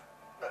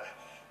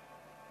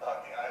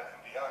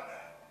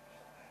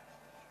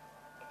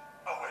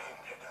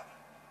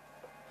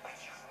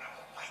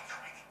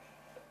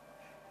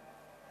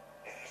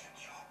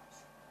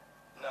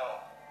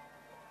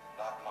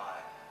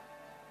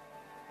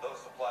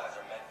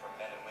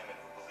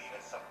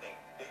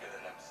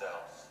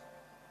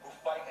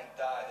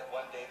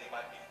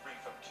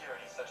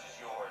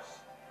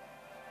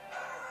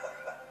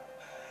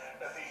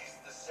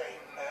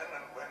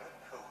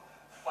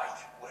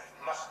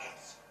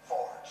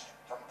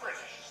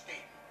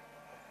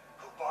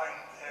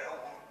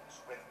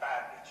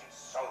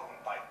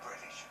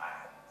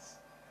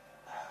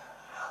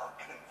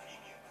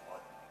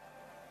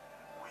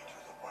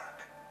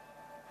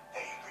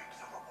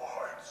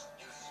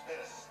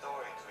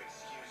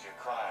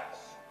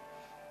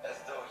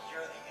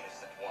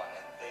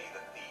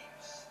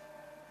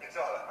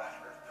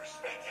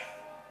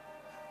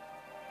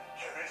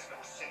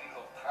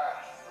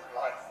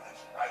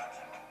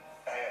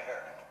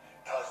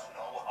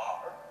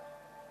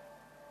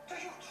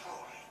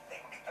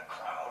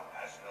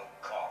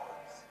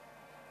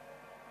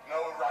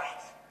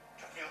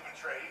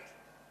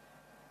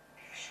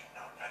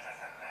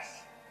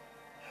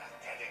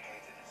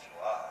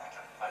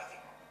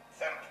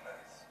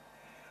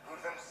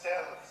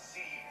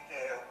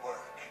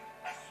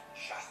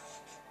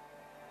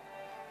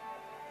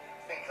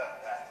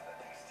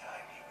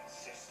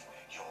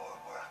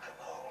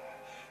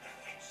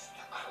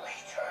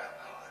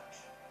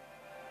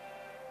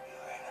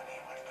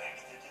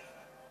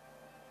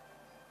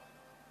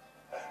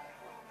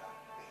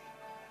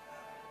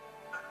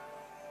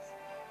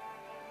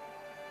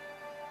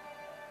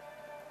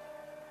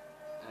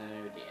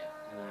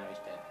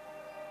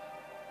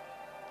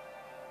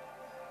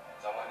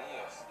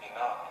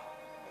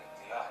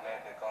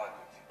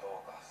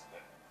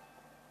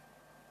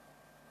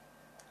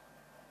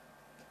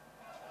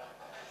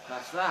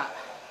 That's that.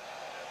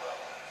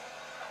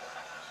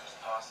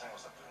 Just passing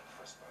was a boon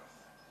for his birth.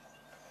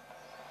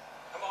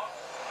 Come on.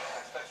 I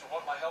expect you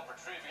want my help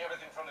retrieving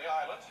everything from the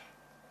island.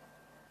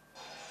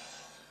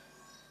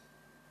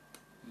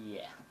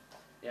 Yeah.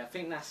 Yeah, I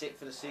think that's it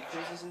for the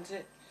sequels, isn't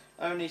it?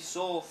 I only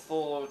saw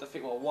 4, I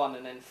think, 1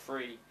 and then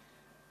 3.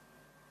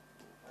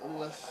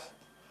 Unless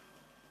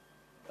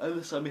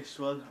I missed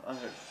one, I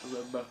don't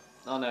remember.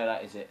 Oh no,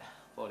 that is it.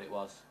 Thought it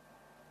was.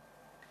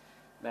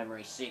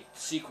 Memory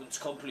sequence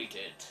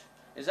completed.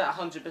 Is that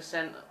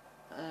 100%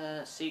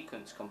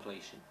 sequence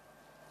completion?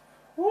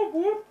 Whoop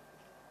whoop.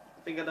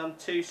 I think I've done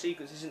 2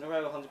 sequences in a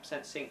row,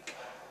 100% sync.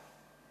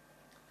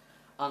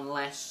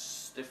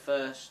 Unless the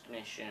first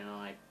mission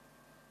I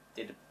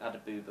had a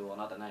boo-boo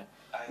on, I don't know.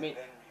 I have been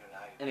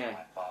reunited anyway. with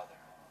my father,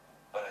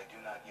 but I do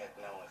not yet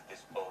know if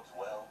this bodes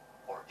well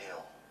or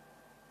ill.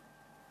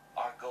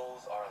 Our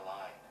goals are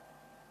aligned,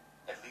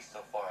 at least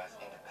so far as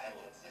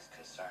independence is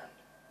concerned.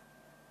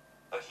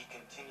 But he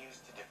continues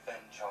to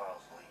defend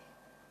Charles Lee,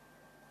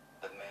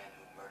 the man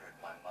who murdered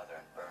my mother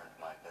and burned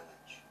my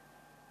village.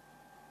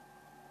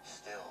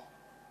 Still,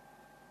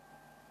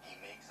 he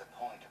makes a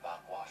point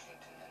about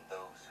Washington and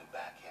those who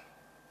back him.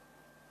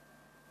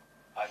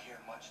 I hear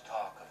much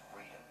talk of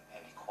freedom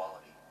and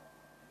equality,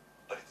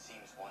 but it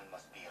seems one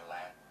must be a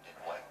landed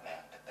white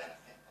man to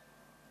benefit.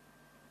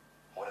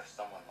 What if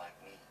someone like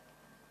me,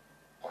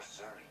 or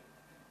Surrey?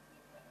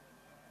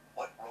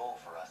 What role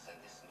for us in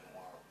this new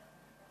world?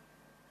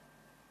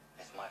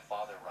 Is my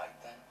father right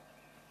then?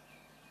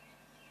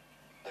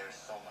 There is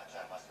so much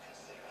I must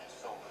consider and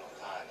so little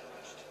time in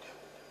which to do it.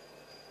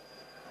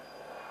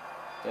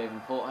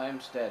 Davenport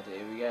Homestead,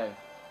 here we go.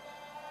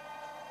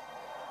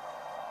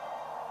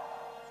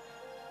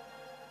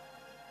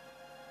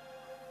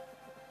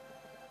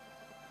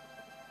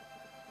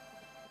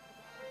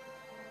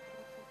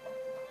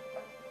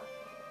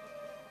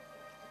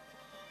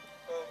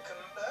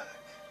 Welcome back.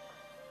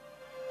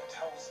 And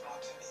how's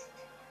Martinique?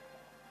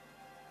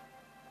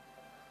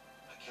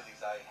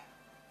 Achilles, I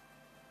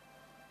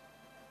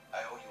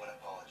owe you an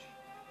apology.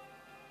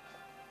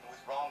 It was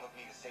wrong of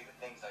me to say the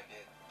things I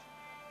did.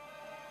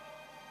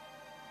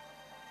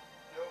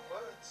 Your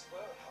words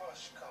were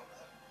harsh,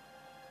 Connor,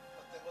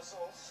 but there was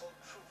also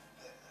truth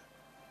there.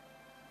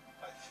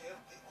 I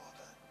failed the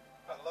order,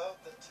 allowed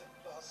the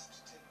Templars to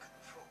take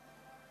control.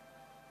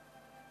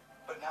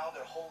 But now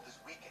their hold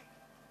is weakened,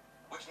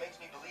 which makes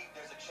me believe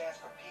there's a chance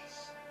for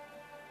peace.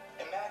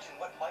 Imagine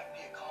what might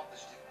be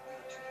accomplished if we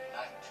were to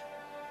unite.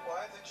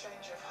 Why the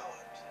change of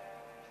heart?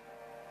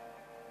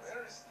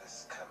 Where is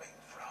this coming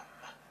from?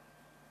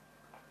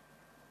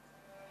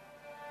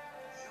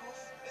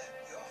 You've met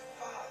your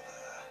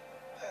father,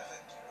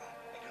 haven't you? I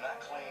do not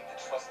claim to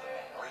trust the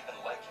man or even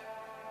like him.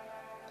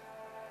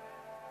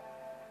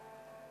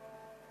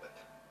 But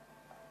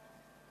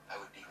I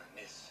would be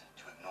remiss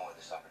to ignore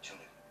this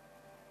opportunity.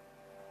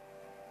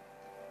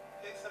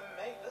 Latham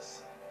may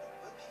listen,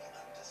 but will he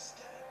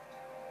understand?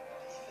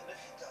 Even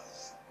if he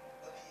does,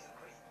 will he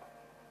agree?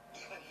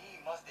 Even he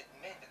must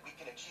admit that we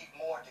can achieve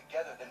more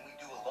together than we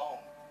do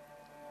alone.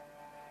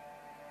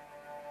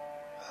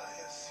 I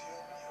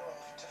assume you're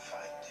off to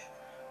find him.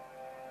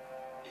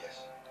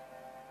 Yes.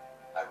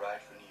 I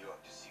ride for New York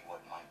to see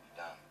what might be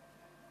done.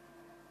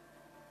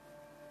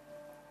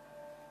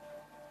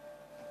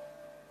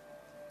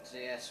 So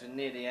yes, we're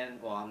near the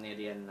end. Well, I'm near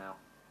the end now.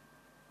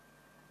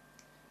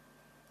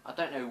 I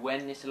don't know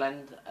when this will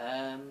end.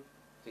 I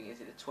think,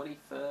 is it the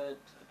 23rd of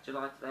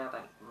July today? I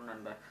don't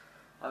remember.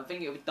 I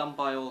think it'll be done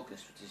by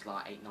August, which is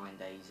like 8-9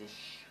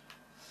 days-ish.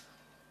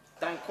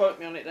 Don't quote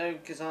me on it though,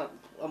 because I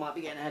might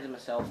be getting ahead of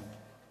myself.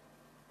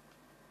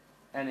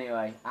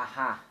 Anyway,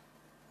 aha.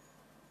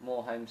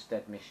 More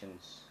homestead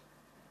missions.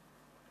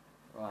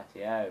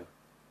 Rightio.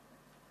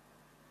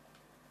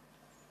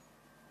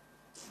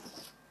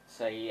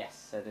 So yes,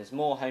 so there's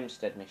more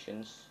homestead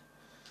missions,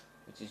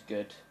 which is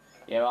good.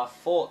 Yeah, I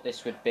thought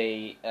this would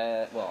be,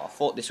 I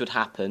thought this would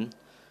happen,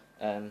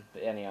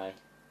 but anyway.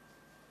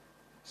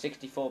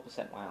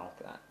 64%, wow, look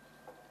at that.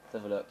 Let's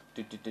have a look.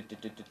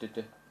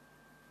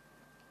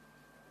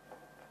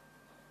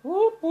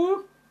 Whoop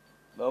whoop.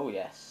 Oh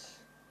yes.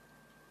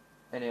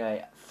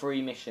 Anyway,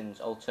 3 missions,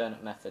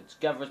 alternate methods.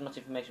 Gather as much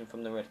information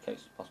from the red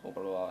coats as possible,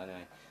 blah blah blah,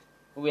 anyway.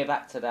 We'll be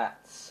back to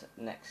that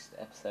next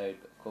episode,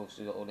 but of course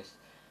we've got all this.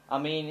 I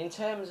mean, in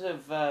terms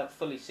of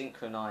fully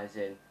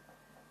synchronising,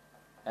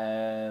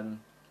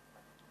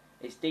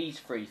 it's these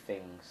 3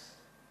 things.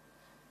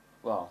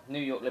 Well, New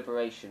York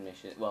Liberation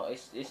Mission. Well,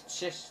 it's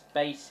just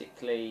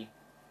basically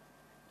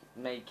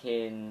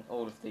making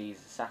all of these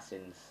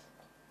assassins,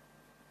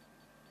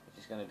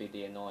 which is going to be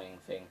the annoying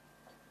thing.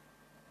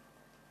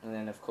 And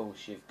then, of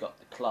course, you've got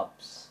the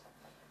clubs.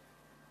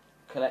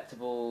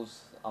 Collectibles,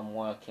 I'm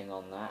working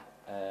on that.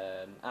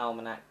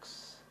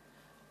 Almanacs,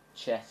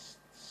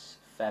 chests,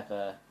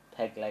 feather,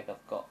 peg leg,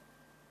 I've got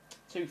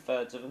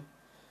 2/3 of them.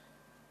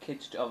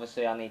 Kids,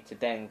 obviously, I need to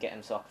then get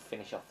them so I can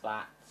finish off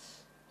that.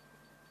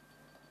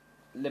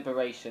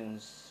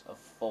 liberations of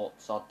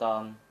forts are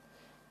done.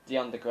 The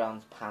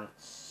underground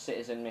pants,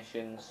 citizen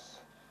missions.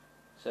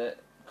 So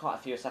quite a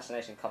few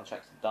assassination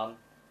contracts are done.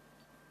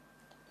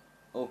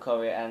 All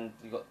courier, and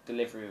you've got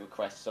delivery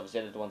requests.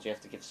 Obviously, they're the ones you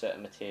have to give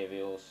certain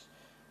materials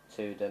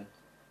to them.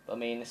 But I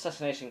mean,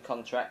 assassination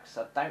contracts,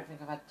 I don't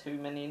think I've had too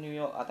many in New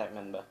York. I don't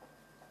remember.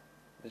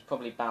 There's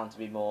probably bound to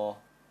be more.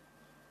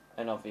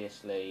 And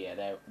obviously,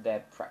 yeah,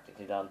 they're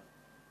practically done.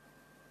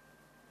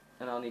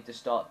 And I'll need to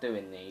start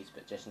doing these,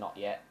 but just not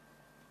yet.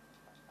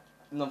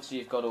 And obviously,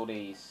 you've got all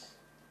these.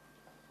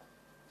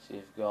 So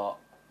you've got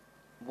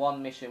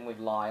one mission with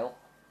Lyle,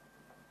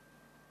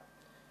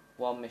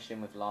 one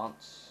mission with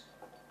Lance,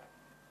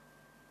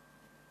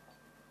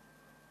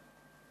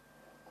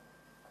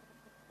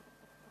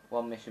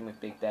 one mission with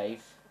Big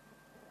Dave,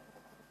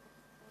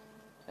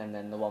 and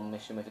then the one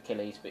mission with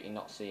Achilles, but you're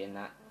not seeing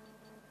that.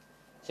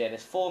 So yeah,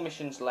 there's 4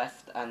 missions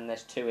left, and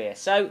there's 2 here.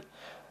 So,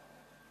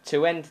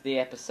 to end the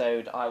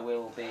episode, I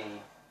will be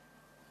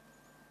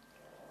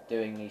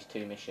doing these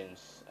 2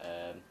 missions.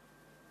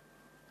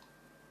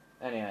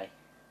 Anyway,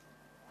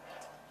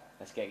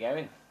 let's get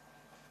going.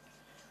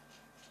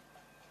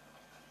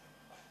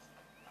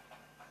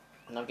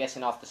 And I'm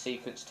guessing after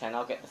sequence 10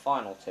 I'll get the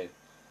final 2.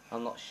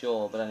 I'm not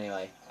sure, but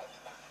anyway.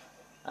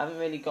 I haven't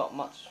really got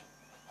much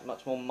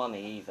more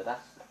money either.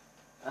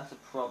 That's a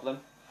problem.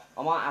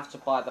 I might have to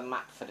buy the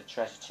map for the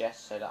treasure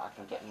chest so that I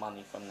can get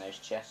money from those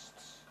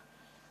chests.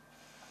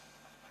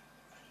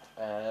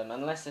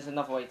 Unless there's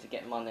another way to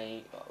get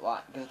money,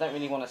 like, because I don't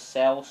really want to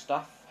sell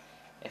stuff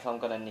if I'm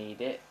going to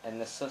need it. And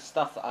the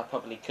stuff that I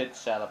probably could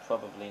sell are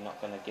probably not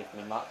going to give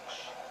me much.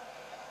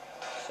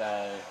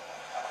 So,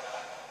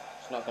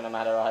 it's not going to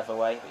matter either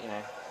way, but you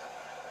know.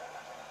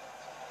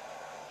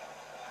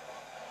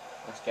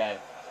 Let's go.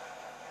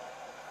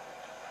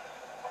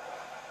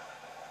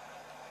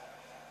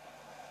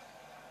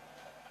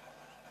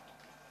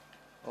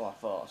 Oh, I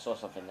thought I saw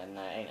something then.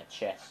 No, it ain't a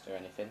chest or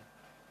anything.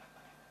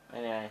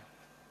 Anyway.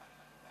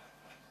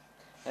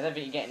 I don't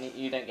think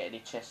you don't get any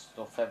chests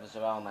or feathers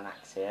or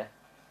almanacs here.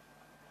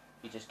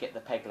 You just get the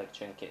peg leg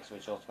trinkets,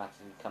 which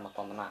automatically come up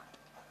on the map.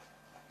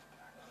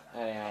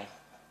 Anyway.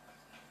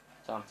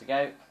 Time to go.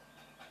 Is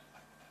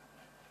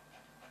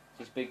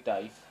this Big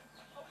Dave?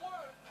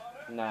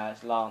 No,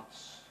 it's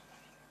Lance.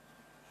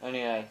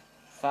 Anyway,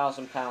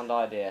 £1,000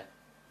 idea.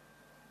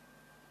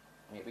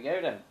 Here we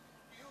go then.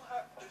 You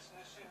have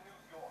business in New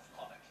York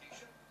on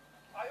occasion?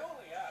 I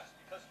only asked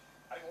because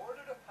I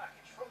ordered a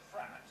package from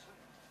France and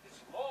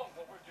it's long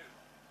overdue.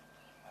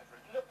 I've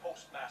written a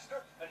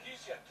postmaster and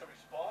he's yet to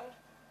respond.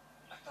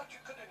 I thought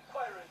you could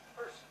inquire in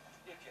person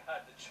if you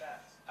had the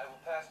chance. I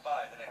will pass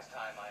by the next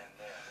time I am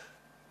there.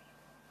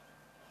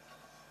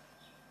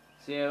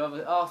 So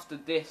yeah, after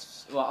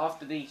this, well,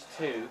 after these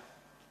 2,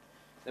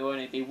 there will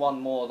only be one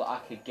more that I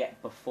could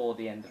get before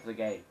the end of the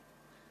game.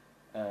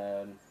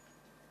 I'm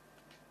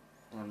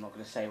not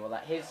going to say what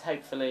that is.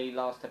 Hopefully,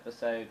 last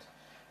episode,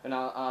 when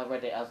I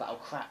read it, I was like, oh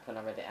crap, when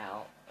I read it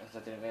out, because I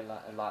didn't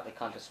realise, like, they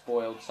kind of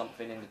spoiled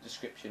something in the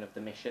description of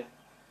the mission.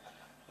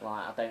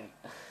 Like, I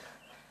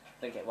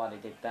don't get why they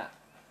did that.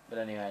 But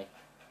anyway.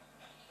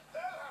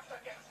 They'll have to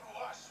get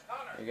through us,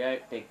 Connor. Here we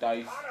go, Big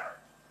Dave. Connor.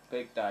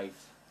 Big Dave.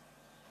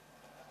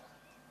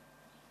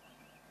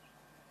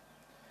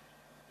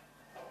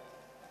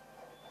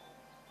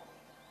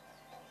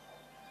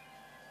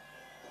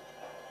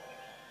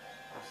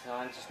 So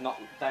just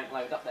don't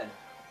load up then.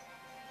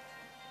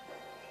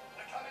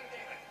 They're coming,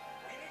 David.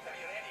 We need to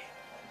be ready.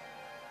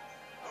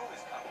 Who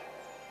is coming?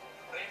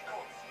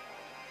 Redcoats.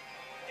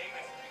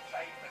 David's to be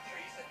tried for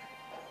treason.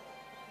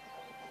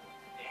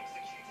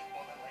 Executed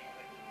more than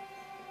likely.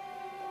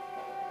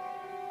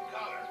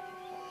 Connor,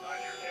 now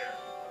you're here.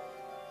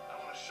 I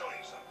want to show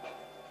you something.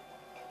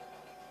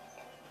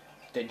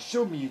 Then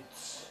show me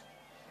it.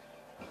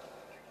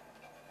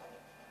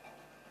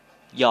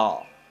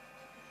 Yeah.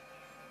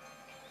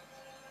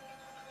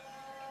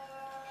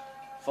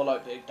 Follow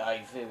Big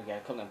Dave. Here we go.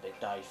 Come on, Big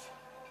Dave.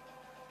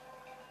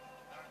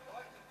 I've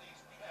collected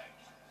these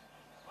kegs.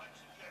 Might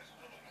suggest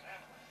building an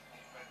ambush in the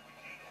event we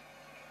need it.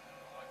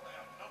 Likely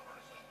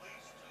outnumbers at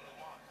least 2 to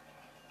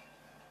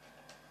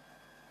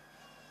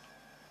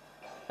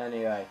 1.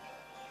 Anyway.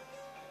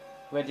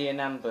 Ready an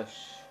ambush.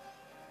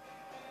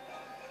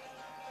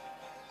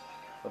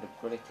 For the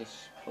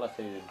British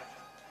platoon.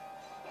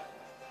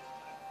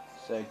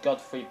 So,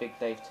 Godfrey, Big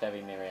Dave,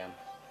 Terry, Miriam.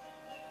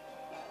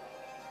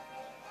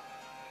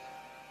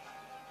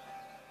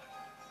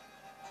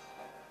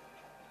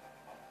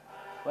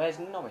 Where's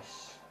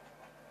Norris?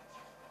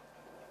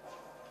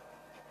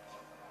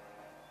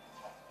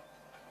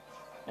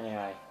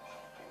 Anyway.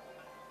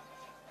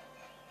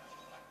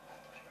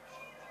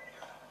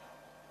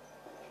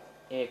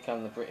 Here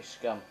come the British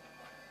scum.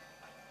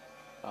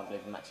 Can't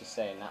believe I'm actually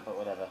saying that, but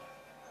whatever.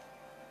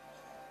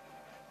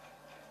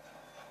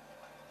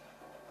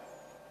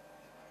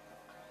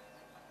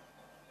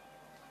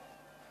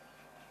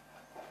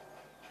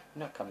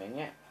 Not coming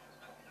yet.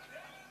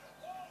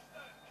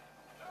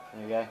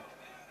 There we go.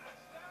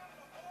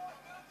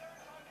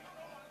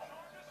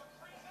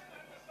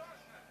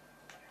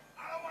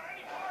 I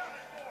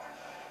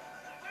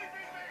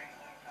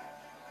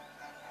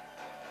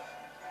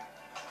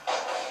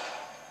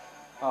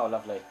Oh,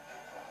 lovely.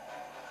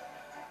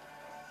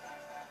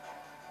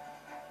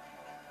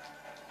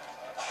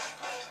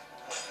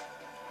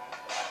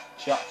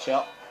 Chop,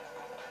 chop.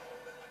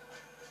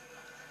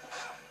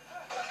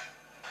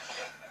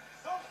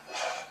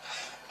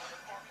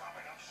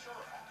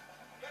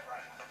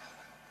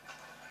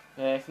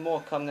 Yeah, if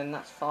more come, then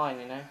that's fine,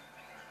 you know.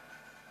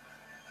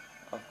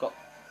 I've got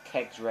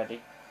kegs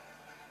ready.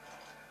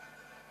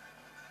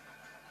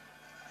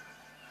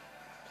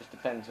 Just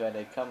depends where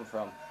they come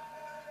from.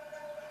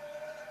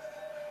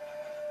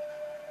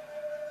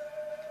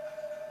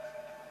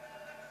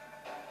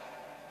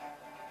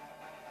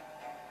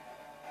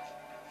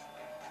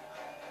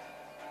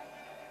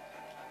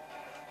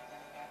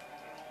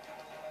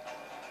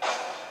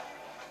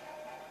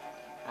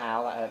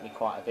 Ow, that hurt me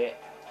quite a bit.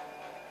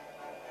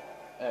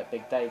 Hurt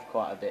Big Dave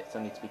quite a bit, so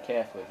I need to be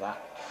careful with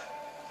that.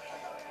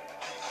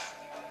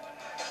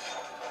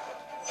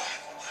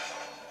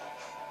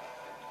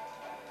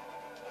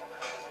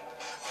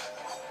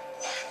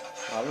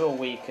 Oh, they're all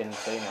weakened,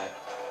 so you know.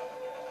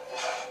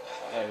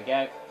 There we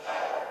go.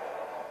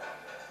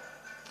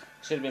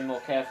 Should have been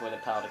more careful with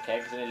the powder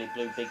keg, because I nearly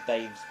blew Big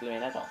Dave's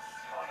blooming head off.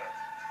 Connor,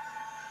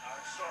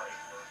 I'm sorry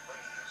for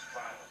bringing this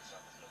violence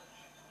on the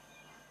village.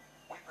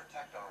 We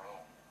protect our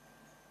own.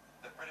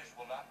 The British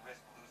will not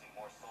risk losing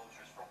more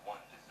soldiers for one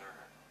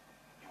deserter.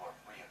 You are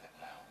free of it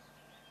now.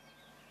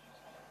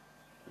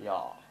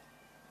 Yeah.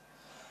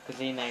 Because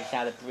he knows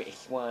how the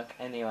British work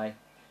anyway.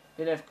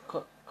 They have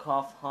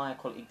craft higher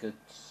quality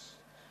goods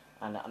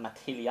and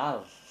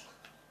materials.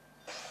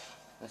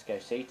 Let's go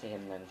see to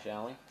him then,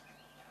 shall we?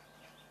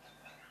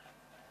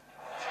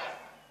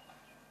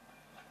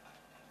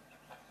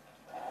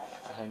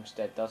 The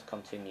homestead does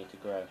continue to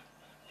grow.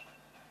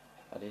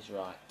 That is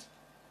right.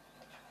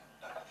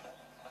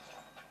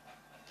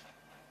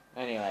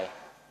 Anyway.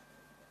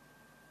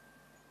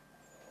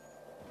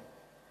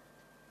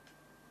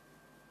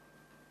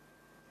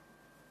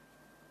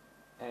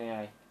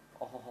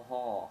 Oh ho ho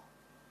ho.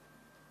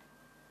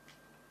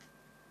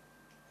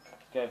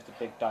 Let's go over to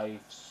Big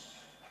Dave's.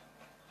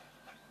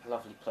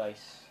 Lovely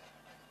place.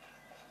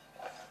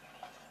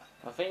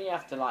 I think you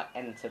have to like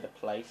enter the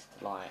place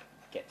to like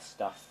get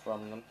stuff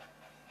from them.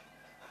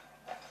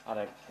 I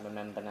don't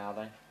remember now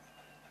though. I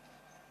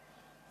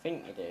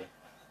think you do.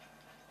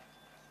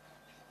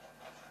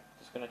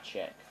 Just gonna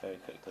check very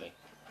quickly.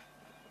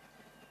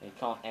 You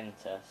can't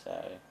enter,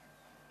 so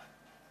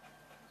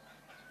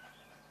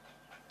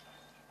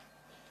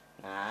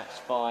nah, it's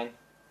fine.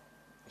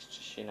 It's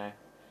just, you know.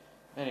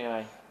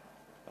 Anyway,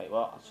 wait,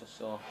 what? I just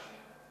saw.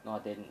 No, I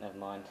didn't. Never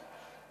mind.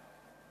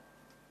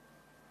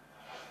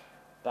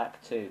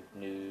 Back to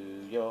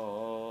New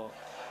York.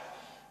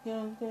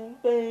 Young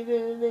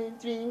baby,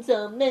 dreams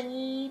are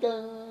made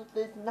of.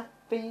 There's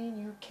nothing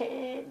you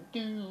can't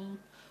do.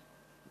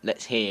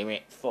 Let's hear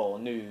it for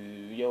New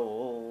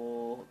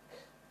York.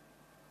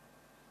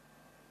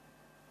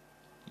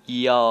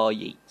 Yeah,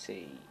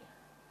 yeety.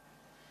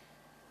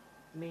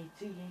 Meaty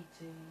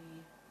yeety.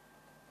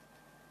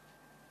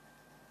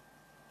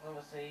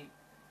 Obviously,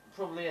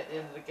 probably at the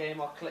end of the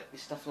game I'll collect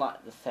this stuff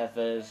like the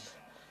feathers,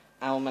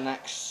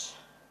 almanacs,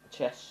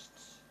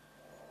 chests,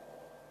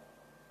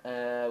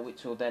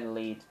 which will then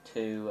lead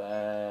to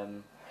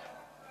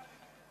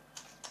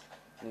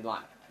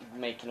like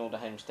making all the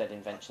homestead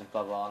inventions,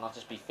 blah blah, and I'll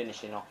just be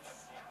finishing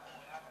off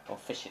or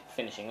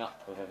finishing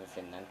up with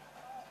everything then.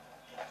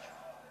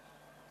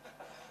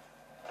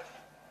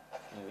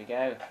 There we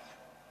go.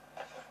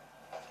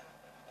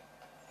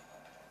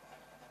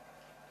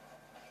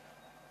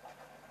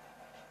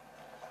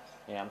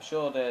 Yeah, I'm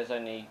sure there's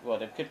only, well,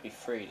 there could be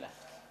 3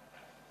 left.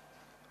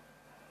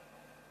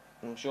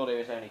 I'm sure there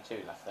is only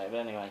 2 left though,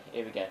 but anyway,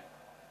 here we go.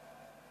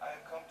 I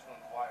have come to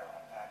inquire on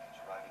a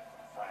package arriving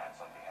from France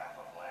on behalf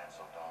of Lance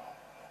O'Donnell.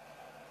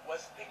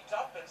 Was picked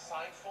up and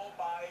signed for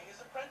by his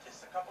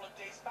apprentice a couple of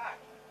days back,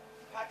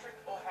 Patrick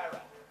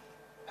O'Hara.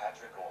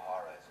 Patrick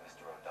O'Hara is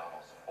Mr.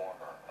 O'Donnell's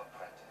former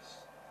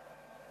apprentice.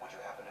 Would you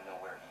happen to know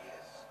where he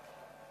is?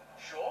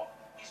 Sure,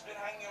 he's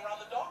been hanging around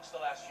the docks the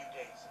last few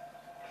days.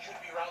 Should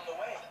be round the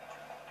way.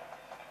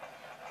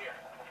 Here,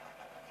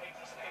 take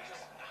these pages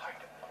and hide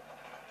them.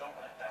 Don't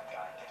let that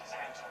guy get his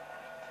hands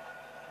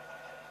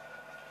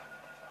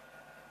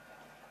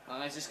on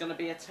them. Is this going to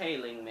be a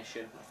tailing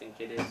mission? I think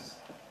it is.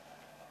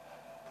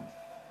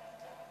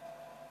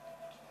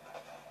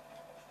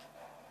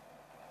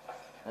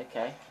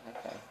 Okay,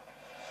 okay.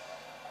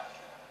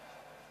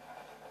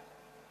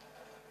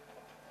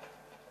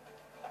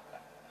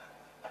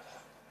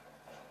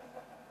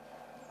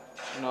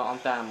 No, I'm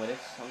down with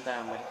this. I'm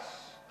down with this.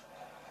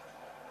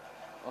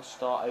 I'll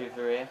start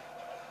over here.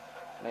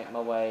 Make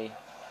my way.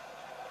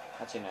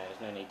 Actually, no,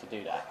 there's no need to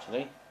do that,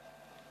 actually.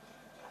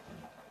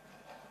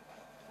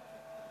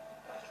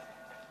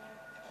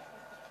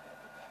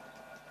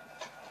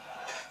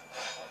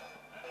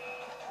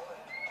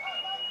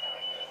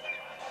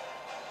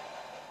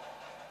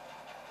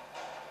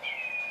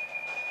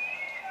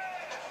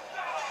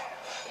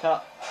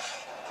 Cut.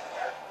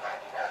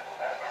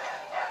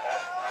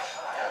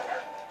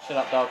 Shut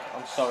up, dog.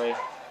 I'm sorry.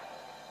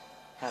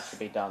 Has to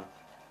be done.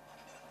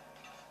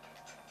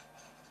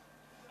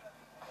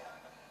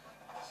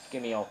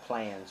 give me your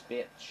plans,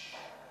 bitch.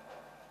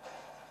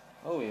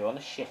 Oh, you're on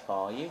a ship,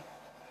 are you?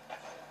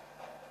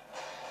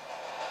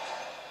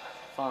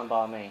 Fine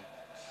by me.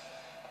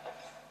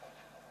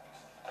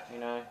 You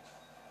know,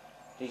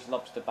 these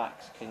lobster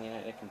backs can,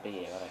 they can be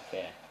here, I don't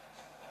care.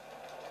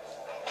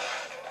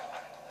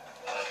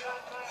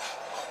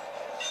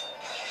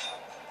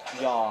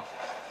 Yeah.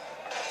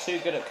 Too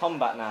good at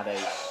combat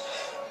nowadays.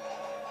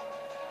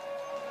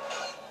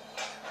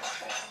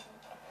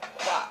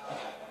 Wah!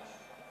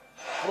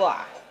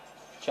 Wah!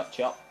 Chop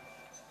chop.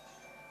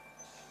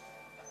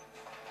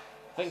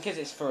 I think because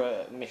it's for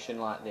a mission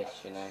like this,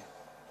 you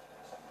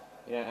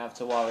don't have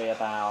to worry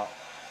about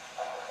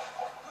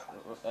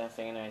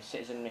anything,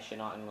 citizen mission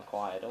item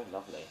required. Oh,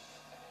 lovely.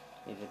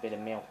 Needs a bit of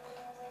milk.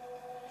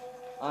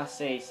 I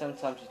see,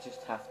 sometimes you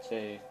just have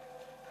to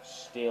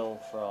steal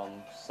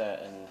from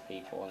certain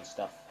people and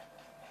stuff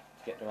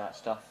to get the right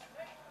stuff.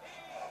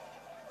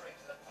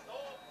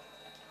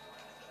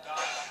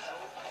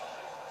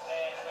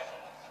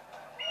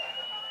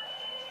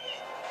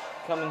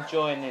 Come and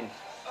join in,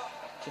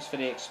 just for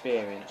the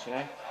experience,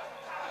 There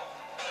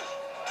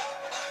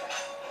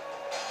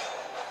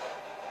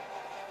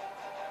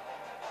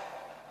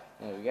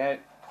we go,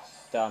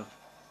 done.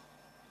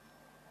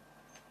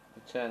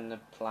 Return the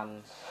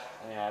plans.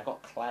 Yeah, I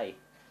got clay.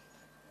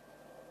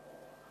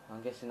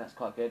 I'm guessing that's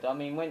quite good. I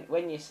mean,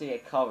 when you see a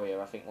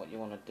courier, I think what you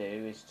want to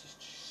do is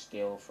just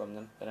steal from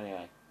them. But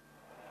anyway.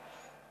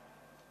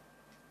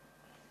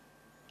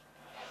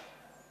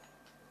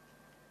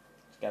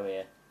 Let's go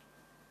here.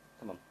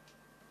 Come on.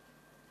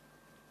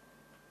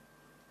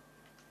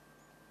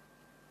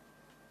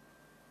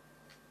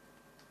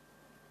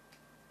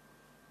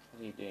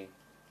 What are you doing?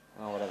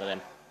 Oh, whatever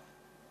then.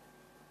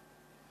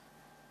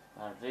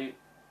 That'll do.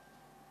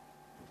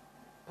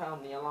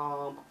 Pound the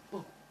alarm.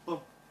 Boom, boom,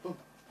 boom,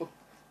 boom,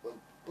 boom,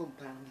 boom,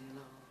 pound the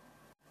alarm.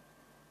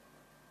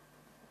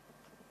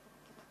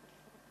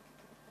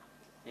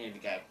 Here we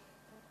go.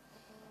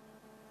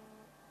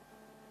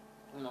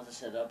 And as I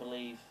said, I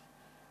believe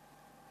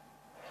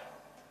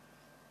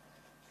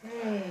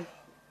there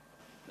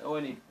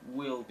only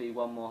will be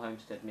one more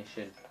homestead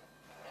mission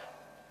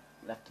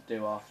left to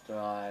do after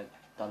I've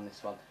done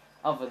this one.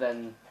 Other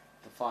than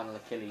the final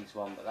Achilles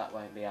one, but that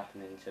won't be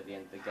happening until the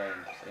end of the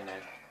game, so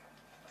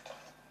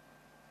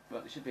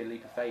Well, there should be a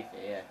leap of faith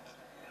here, yeah,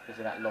 because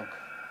of that log.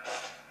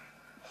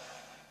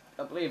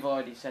 I believe I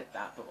already said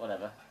that, but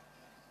whatever.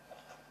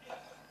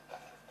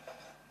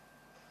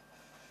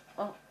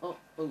 Oh.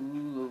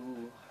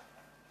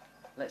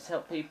 Let's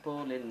help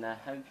people in the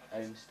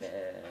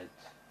homestead.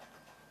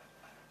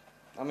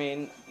 I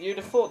mean, you'd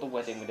have thought the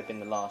wedding would have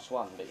been the last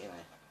one, but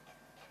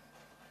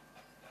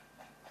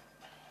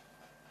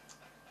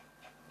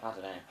I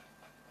don't know.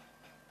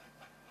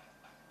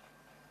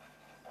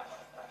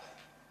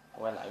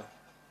 Oh, hello.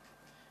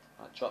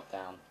 Right, drop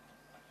down.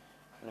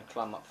 I'm going to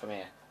climb up from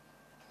here.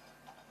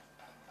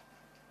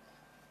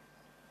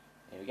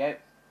 Here we go.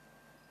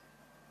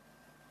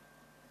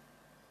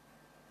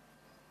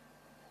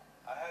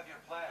 I have your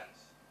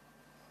plans.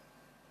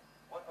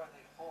 What are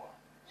they for?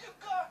 You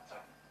got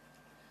them!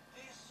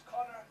 This,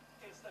 Connor,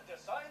 is the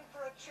design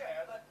for a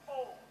chair that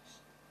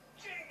folds.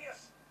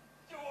 Genius!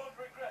 You won't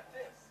regret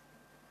this.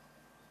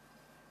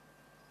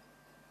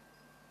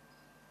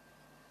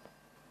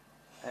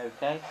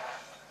 Okay.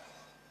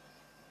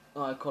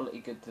 High quality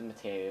good to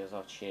materials,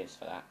 I'll cheers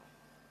for that.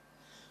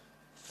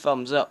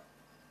 Thumbs up.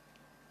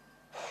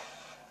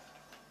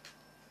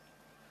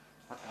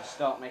 I can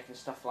start making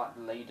stuff like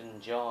the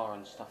Leyden jar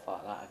and stuff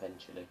like that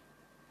eventually.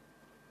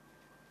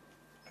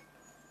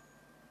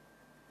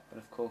 But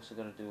of course I've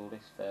got to do all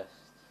this first.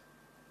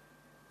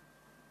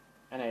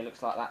 Anyway,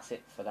 looks like that's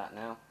it for that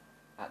now.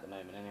 At the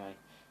moment anyway.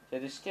 So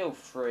there's still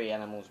 3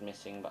 animals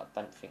missing, but I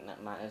don't think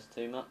that matters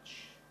too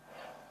much.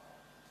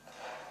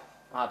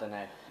 I don't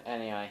know.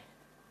 Anyway.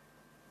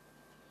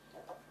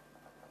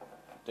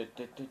 Where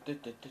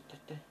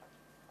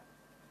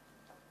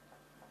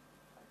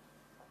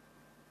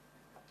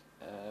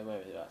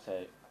is it at?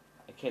 So,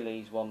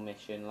 Achilles, 1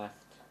 mission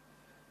left.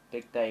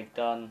 Big Dave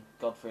done.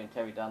 Godfrey and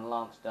Terry done.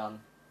 Lance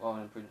done.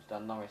 Warren and Prudence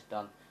done. Norris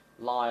done.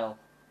 Lyle,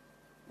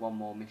 1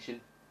 more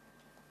mission.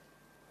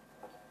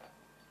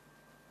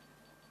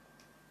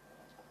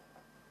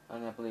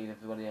 And I believe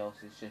everybody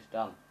else is just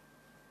done.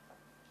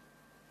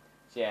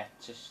 So yeah,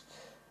 just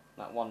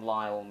that 1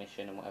 Lyle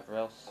mission and whatever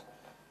else.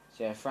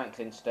 So yeah,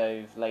 Franklin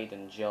Stove,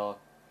 Leyden jar,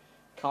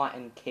 kite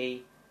and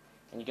key,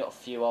 and you got a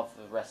few other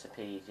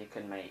recipes you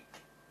can make.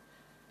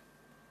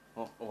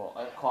 Or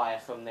acquire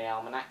from the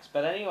almanacs.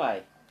 But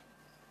anyway,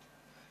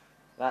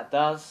 that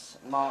does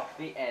mark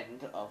the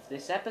end of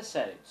this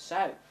episode.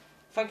 So,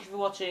 thank you for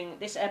watching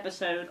this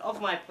episode of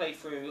my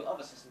playthrough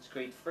of Assassin's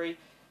Creed 3.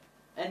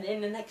 And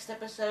in the next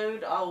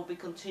episode, I will be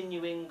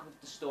continuing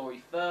with the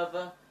story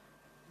further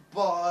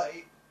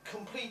by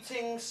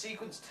completing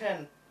sequence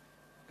 10.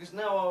 Because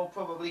now I'll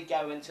probably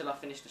go until I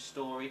finish the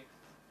story,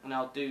 and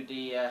I'll do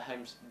the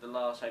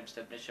last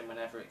homestead mission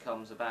whenever it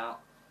comes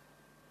about.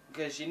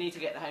 Because you need to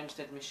get the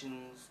homestead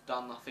missions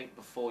done, I think,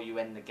 before you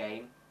end the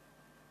game.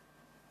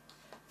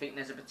 think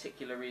there's a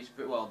particular reason,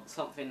 but well,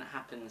 something that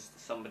happens to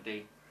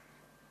somebody.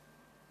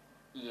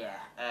 Yeah,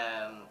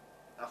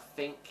 I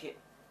think it.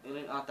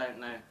 I don't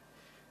know,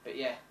 but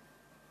yeah,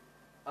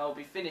 I'll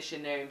be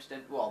finishing their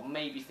homestead. Well,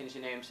 maybe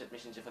finishing their homestead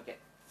missions if I get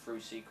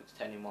through Secrets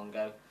 10 in one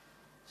go.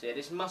 So yeah,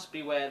 this must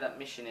be where that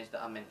mission is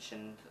that I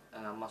mentioned,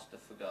 and I must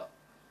have forgot.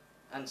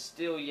 And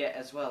still yet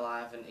as well, I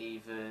haven't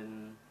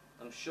even.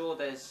 I'm sure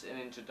there's an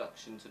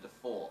introduction to the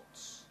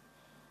forts,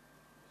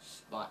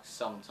 like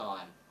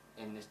sometime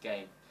in this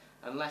game,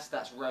 unless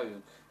that's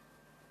Rogue.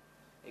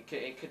 It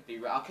could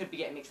be. I could be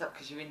getting mixed up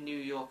because you're in New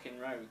York in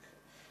Rogue.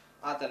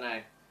 I don't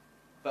know,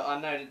 but I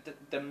know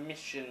the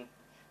mission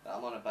that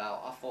I'm on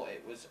about. I thought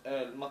it was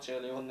much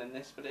earlier on than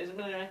this, but it isn't.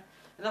 Anyway,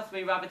 enough of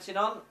me rabbiting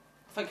on.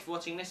 Thank you for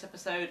watching this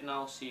episode, and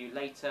I'll see you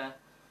later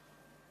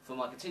for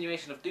my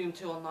continuation of Doom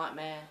 2 on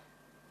Nightmare,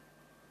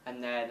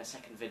 and then a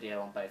second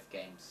video on both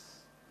games,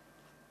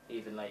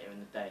 even later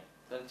in the day.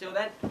 But until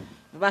then,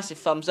 a massive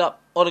thumbs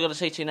up. All I've got to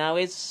say to you now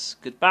is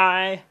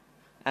goodbye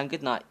and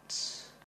good night.